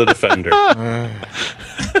 go for the Defender.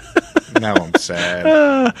 Now I'm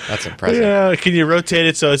sad. That's impressive. Yeah, can you rotate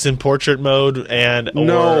it so it's in portrait mode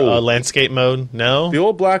or landscape mode? No? The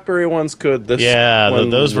old BlackBerry ones could. This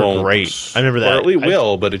those were won't. great. I remember that. Or it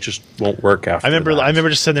will, but it just won't work after. I remember that.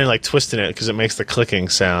 just sitting there like twisting it because it makes the clicking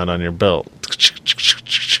sound on your belt.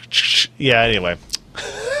 Yeah. Anyway,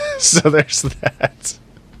 so there's that.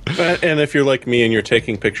 And if you're like me and you're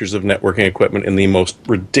taking pictures of networking equipment in the most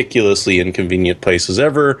ridiculously inconvenient places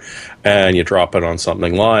ever, and you drop it on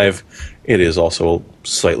something live, it is also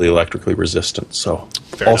slightly electrically resistant. So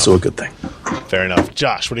also a good thing. Fair enough.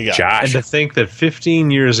 Josh, what do you got? Josh. And to think that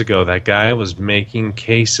 15 years ago, that guy was making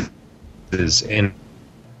cases in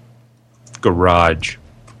garage.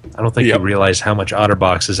 I don't think you realize how much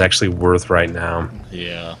OtterBox is actually worth right now.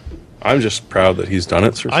 Yeah. I'm just proud that he's done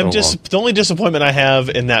it for so long. The only disappointment I have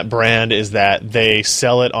in that brand is that they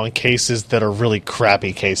sell it on cases that are really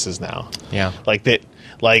crappy cases now. Yeah. Like that.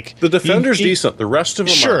 Like the Defender's decent. The rest of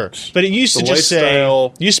them aren't. But it used to just say,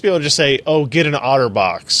 you used to be able to just say, "Oh, get an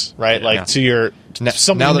OtterBox," right? Like to your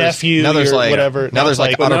nephew, now there's or like whatever. Now there's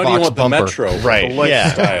like but now do you OtterBox want bumper, the Metro, right? The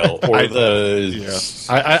lifestyle, or the.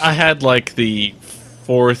 I had like the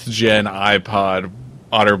 4th gen iPod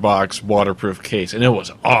OtterBox waterproof case, and it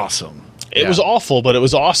was awesome. It was awful, but it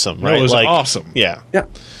was awesome, right? No, it was like, awesome. Yeah. Yeah.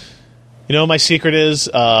 You know, my secret is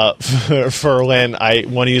for when I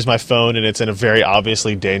want to use my phone and it's in a very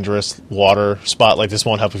obviously dangerous water spot. Like this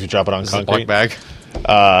won't help if you drop it on concrete. bag.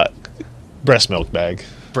 Breast milk bag.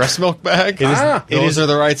 Breast milk bag. Those are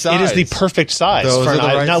the right size. It is the perfect size. Those are the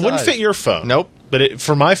right now, it wouldn't size. fit your phone. Nope. But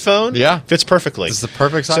for my phone, fits perfectly. It's the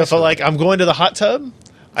perfect size. So if I'm going to the hot tub,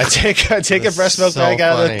 I take a breast milk bag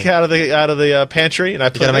out of the pantry and I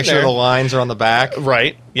put it in there. You gotta make sure the lines are on the back.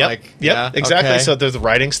 Right. Yep. Exactly. Okay. So there's the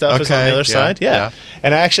writing stuff is on the other side. Yeah.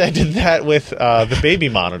 And I did that with the baby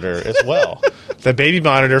monitor as well. The baby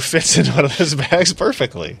monitor fits in one of those bags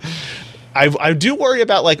perfectly. I do worry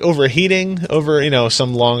about like overheating over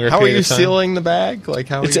some longer. How are period you of time. sealing the bag? Like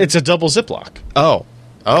how? It's a double Ziploc. Oh,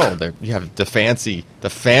 you have the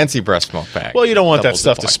fancy breast milk bag. Well, you don't want that Double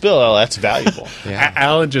stuff Ziploc. to spill. Oh, that's valuable.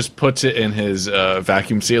 Alan just puts it in his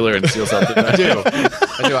vacuum sealer and seals up the bag. I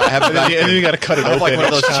do. I have a vacuum. And then you got to cut it I have open. like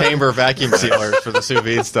one of those chamber vacuum sealers for the sous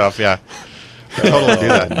vide stuff. Yeah, totally do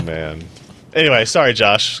that. Man. Anyway, sorry,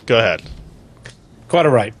 Josh. Go ahead. Quite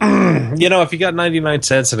all right. If you got 99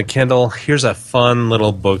 cents and a Kindle, here's a fun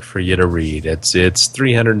little book for you to read. It's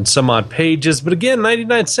 300 and some odd pages, but again,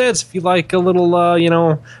 99 cents if you like a little,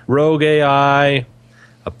 rogue AI,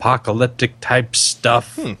 apocalyptic type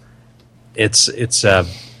stuff. It's a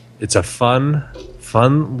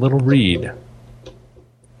fun little read.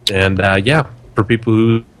 And for people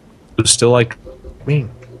who still like me.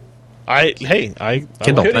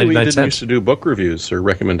 Kindle, Pity we 99 didn't cents. used to do book reviews or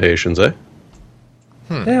recommendations, eh?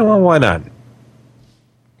 Yeah, well, why not?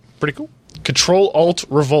 Pretty cool. Control Alt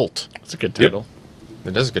Revolt. That's a good title.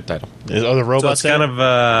 It is a good title. Are the So robots it's kind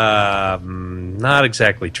of not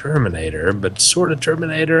exactly Terminator, but sort of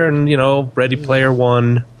Terminator, and Ready Player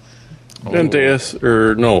One. And Deus,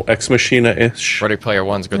 or no, Ex Machina-ish. Ready Player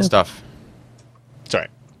One's good stuff. Sorry.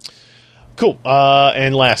 Cool.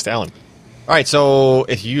 And last, Alan. All right, so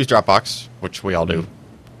if you use Dropbox, which we all do,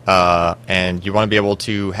 and you want to be able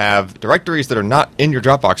to have directories that are not in your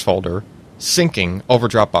Dropbox folder syncing over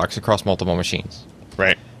Dropbox across multiple machines.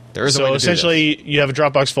 Right. There is a way to do essentially, you have a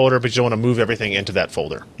Dropbox folder, but you don't want to move everything into that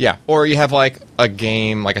folder. Yeah, or you have like a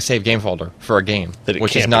game, like a save game folder for a game, That it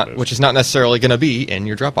which can't is be not moved. which is not necessarily going to be in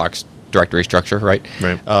your Dropbox directory structure, right?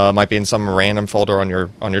 Right. Might be in some random folder on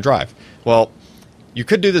your drive. Well, you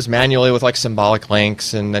could do this manually with like symbolic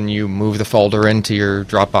links, and then you move the folder into your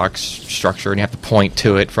Dropbox structure, and you have to point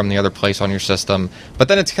to it from the other place on your system. But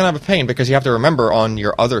then it's kind of a pain because you have to remember on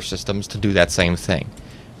your other systems to do that same thing,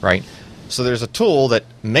 right? So there's a tool that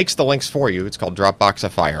makes the links for you. It's called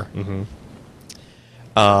Dropboxify.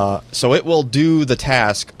 So it will do the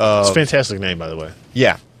task of... It's a fantastic name, by the way.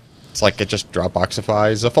 Yeah. It's like it just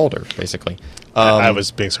Dropboxifies a folder, basically. I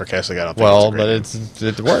was being sarcastic. I don't think Well, it's a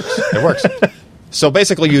but great it works. It works. So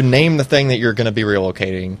basically, you name the thing that you're going to be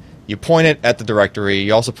relocating. You point it at the directory.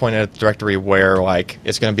 You also point it at the directory where, like,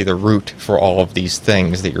 it's going to be the root for all of these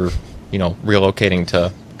things that you're, relocating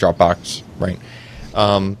to Dropbox, right?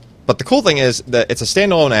 But the cool thing is that it's a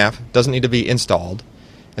standalone app. Doesn't need to be installed,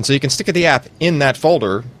 and so you can stick the app in that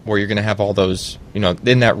folder where you're going to have all those,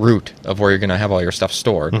 in that root of where you're going to have all your stuff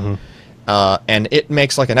stored. And it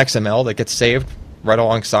makes like an XML that gets saved right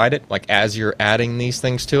alongside it, like as you're adding these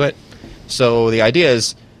things to it. So the idea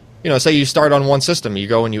is, say you start on one system, you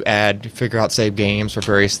go and you figure out save games for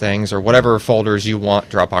various things or whatever folders you want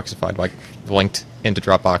Dropboxified, like linked into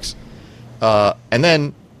Dropbox. And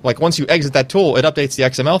then, like once you exit that tool, it updates the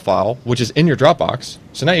XML file, which is in your Dropbox.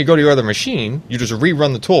 So now you go to your other machine, you just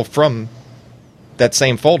rerun the tool from that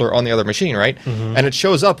same folder on the other machine, right? And it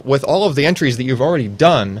shows up with all of the entries that you've already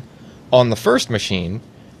done on the first machine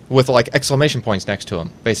with like exclamation points next to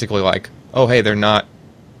them. Basically like, oh, hey, they're not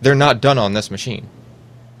done on this machine.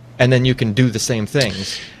 And then you can do the same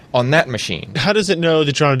things on that machine. How does it know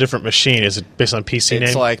that you're on a different machine? Is it based on PC name?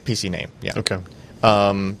 It's like PC name, yeah. Okay.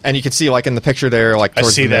 And you can see like in the picture there, like I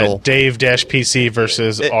towards see the middle. that Dave-PC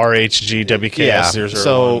versus RHGWKS001.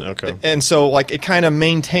 So Okay. and so like it kind of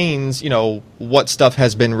maintains, what stuff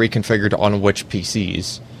has been reconfigured on which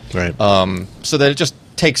PCs. Right. So that it just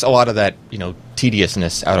takes a lot of that,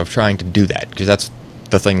 tediousness out of trying to do that, because that's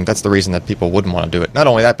the thing. That's the reason that people wouldn't want to do it. Not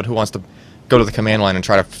only that, but who wants to go to the command line and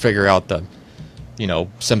try to figure out the,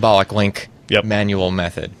 symbolic link manual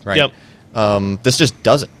method, right? Yep. This just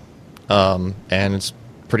does it, and it's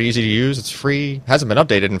pretty easy to use. It's free. Hasn't been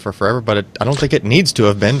updated in for forever, but I don't think it needs to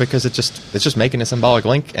have been because it's just making a symbolic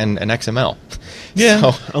link and an XML. Yeah.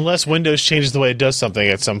 So, Unless Windows changes the way it does something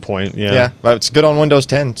at some point. Yeah. yeah, but it's good on Windows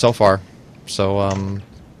 10 so far. So,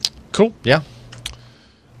 Cool. yeah.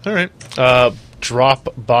 All right.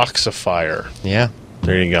 Dropboxifier. Yeah.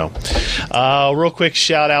 There you go. Real quick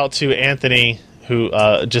shout out to Anthony, who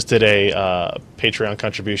just did a Patreon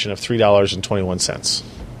contribution of $3.21.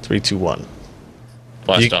 321.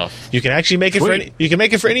 Blast off. You can actually make it for any. You can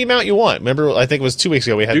make it for any amount you want. Remember, I think it was 2 weeks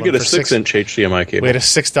ago we had You one get a for 6-inch HDMI cable. We had a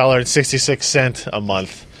 $6.66 a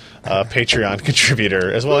month Patreon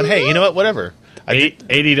contributor as well. And hey, you know what? Whatever.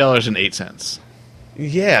 $80.08.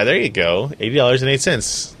 Yeah, there you go.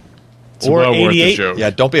 $80.08. It's Or well worth the 88. joke. Yeah,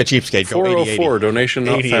 don't be a cheapskate. Go 404, donation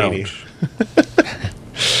not 80. found.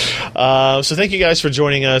 So thank you guys for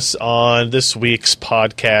joining us on this week's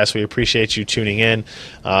podcast. We appreciate you tuning in.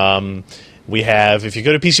 We have, if you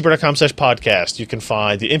go to pcper.com/podcast, you can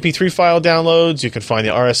find the MP3 file downloads. You can find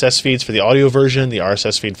the RSS feeds for the audio version, the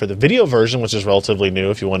RSS feed for the video version, which is relatively new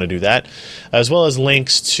if you want to do that, as well as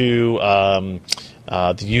links to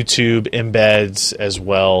the YouTube embeds as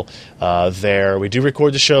well there. We do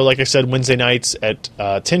record the show, like I said, Wednesday nights at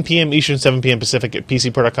 10 p.m. Eastern, 7 p.m. Pacific at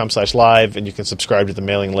pcper.com/live, and you can subscribe to the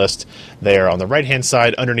mailing list there on the right-hand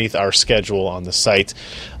side underneath our schedule on the site.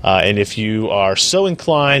 And if you are so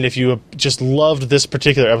inclined, if you have just loved this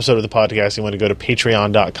particular episode of the podcast, you want to go to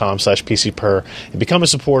patreon.com/pcper and become a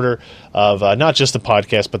supporter of not just the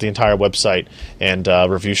podcast, but the entire website and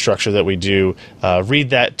review structure that we do.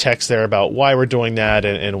 Read that text there about why we're doing showing that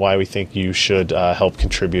and why we think you should help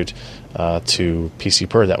contribute to PC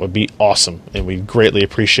Per. That would be awesome, and we greatly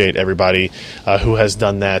appreciate everybody who has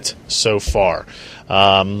done that so far.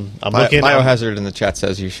 I'm looking. Biohazard in the chat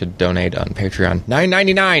says you should donate on Patreon.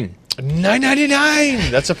 $9.99.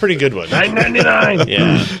 $9.99. That's a pretty good one. $9.99.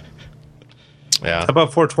 Yeah. Yeah. How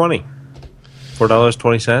about $4.20?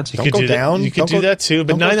 $4.20. Don't go down. You could Don't do go- that too,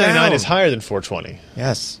 but don't go $9.99 down. is higher than $4.20.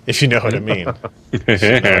 Yes. If you know what I mean. If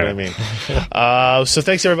you know what I mean. So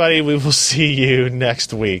thanks, everybody. We will see you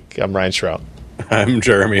next week. I'm Ryan Shrout. I'm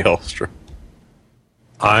Jeremy Hellstrom.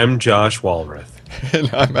 I'm Josh Walrath.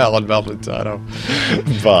 And I'm Alan Malventano.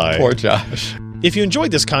 Bye. Poor Josh. If you enjoyed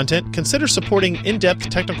this content, consider supporting in-depth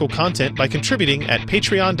technical content by contributing at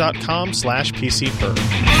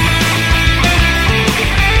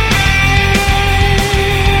patreon.com/PCPer.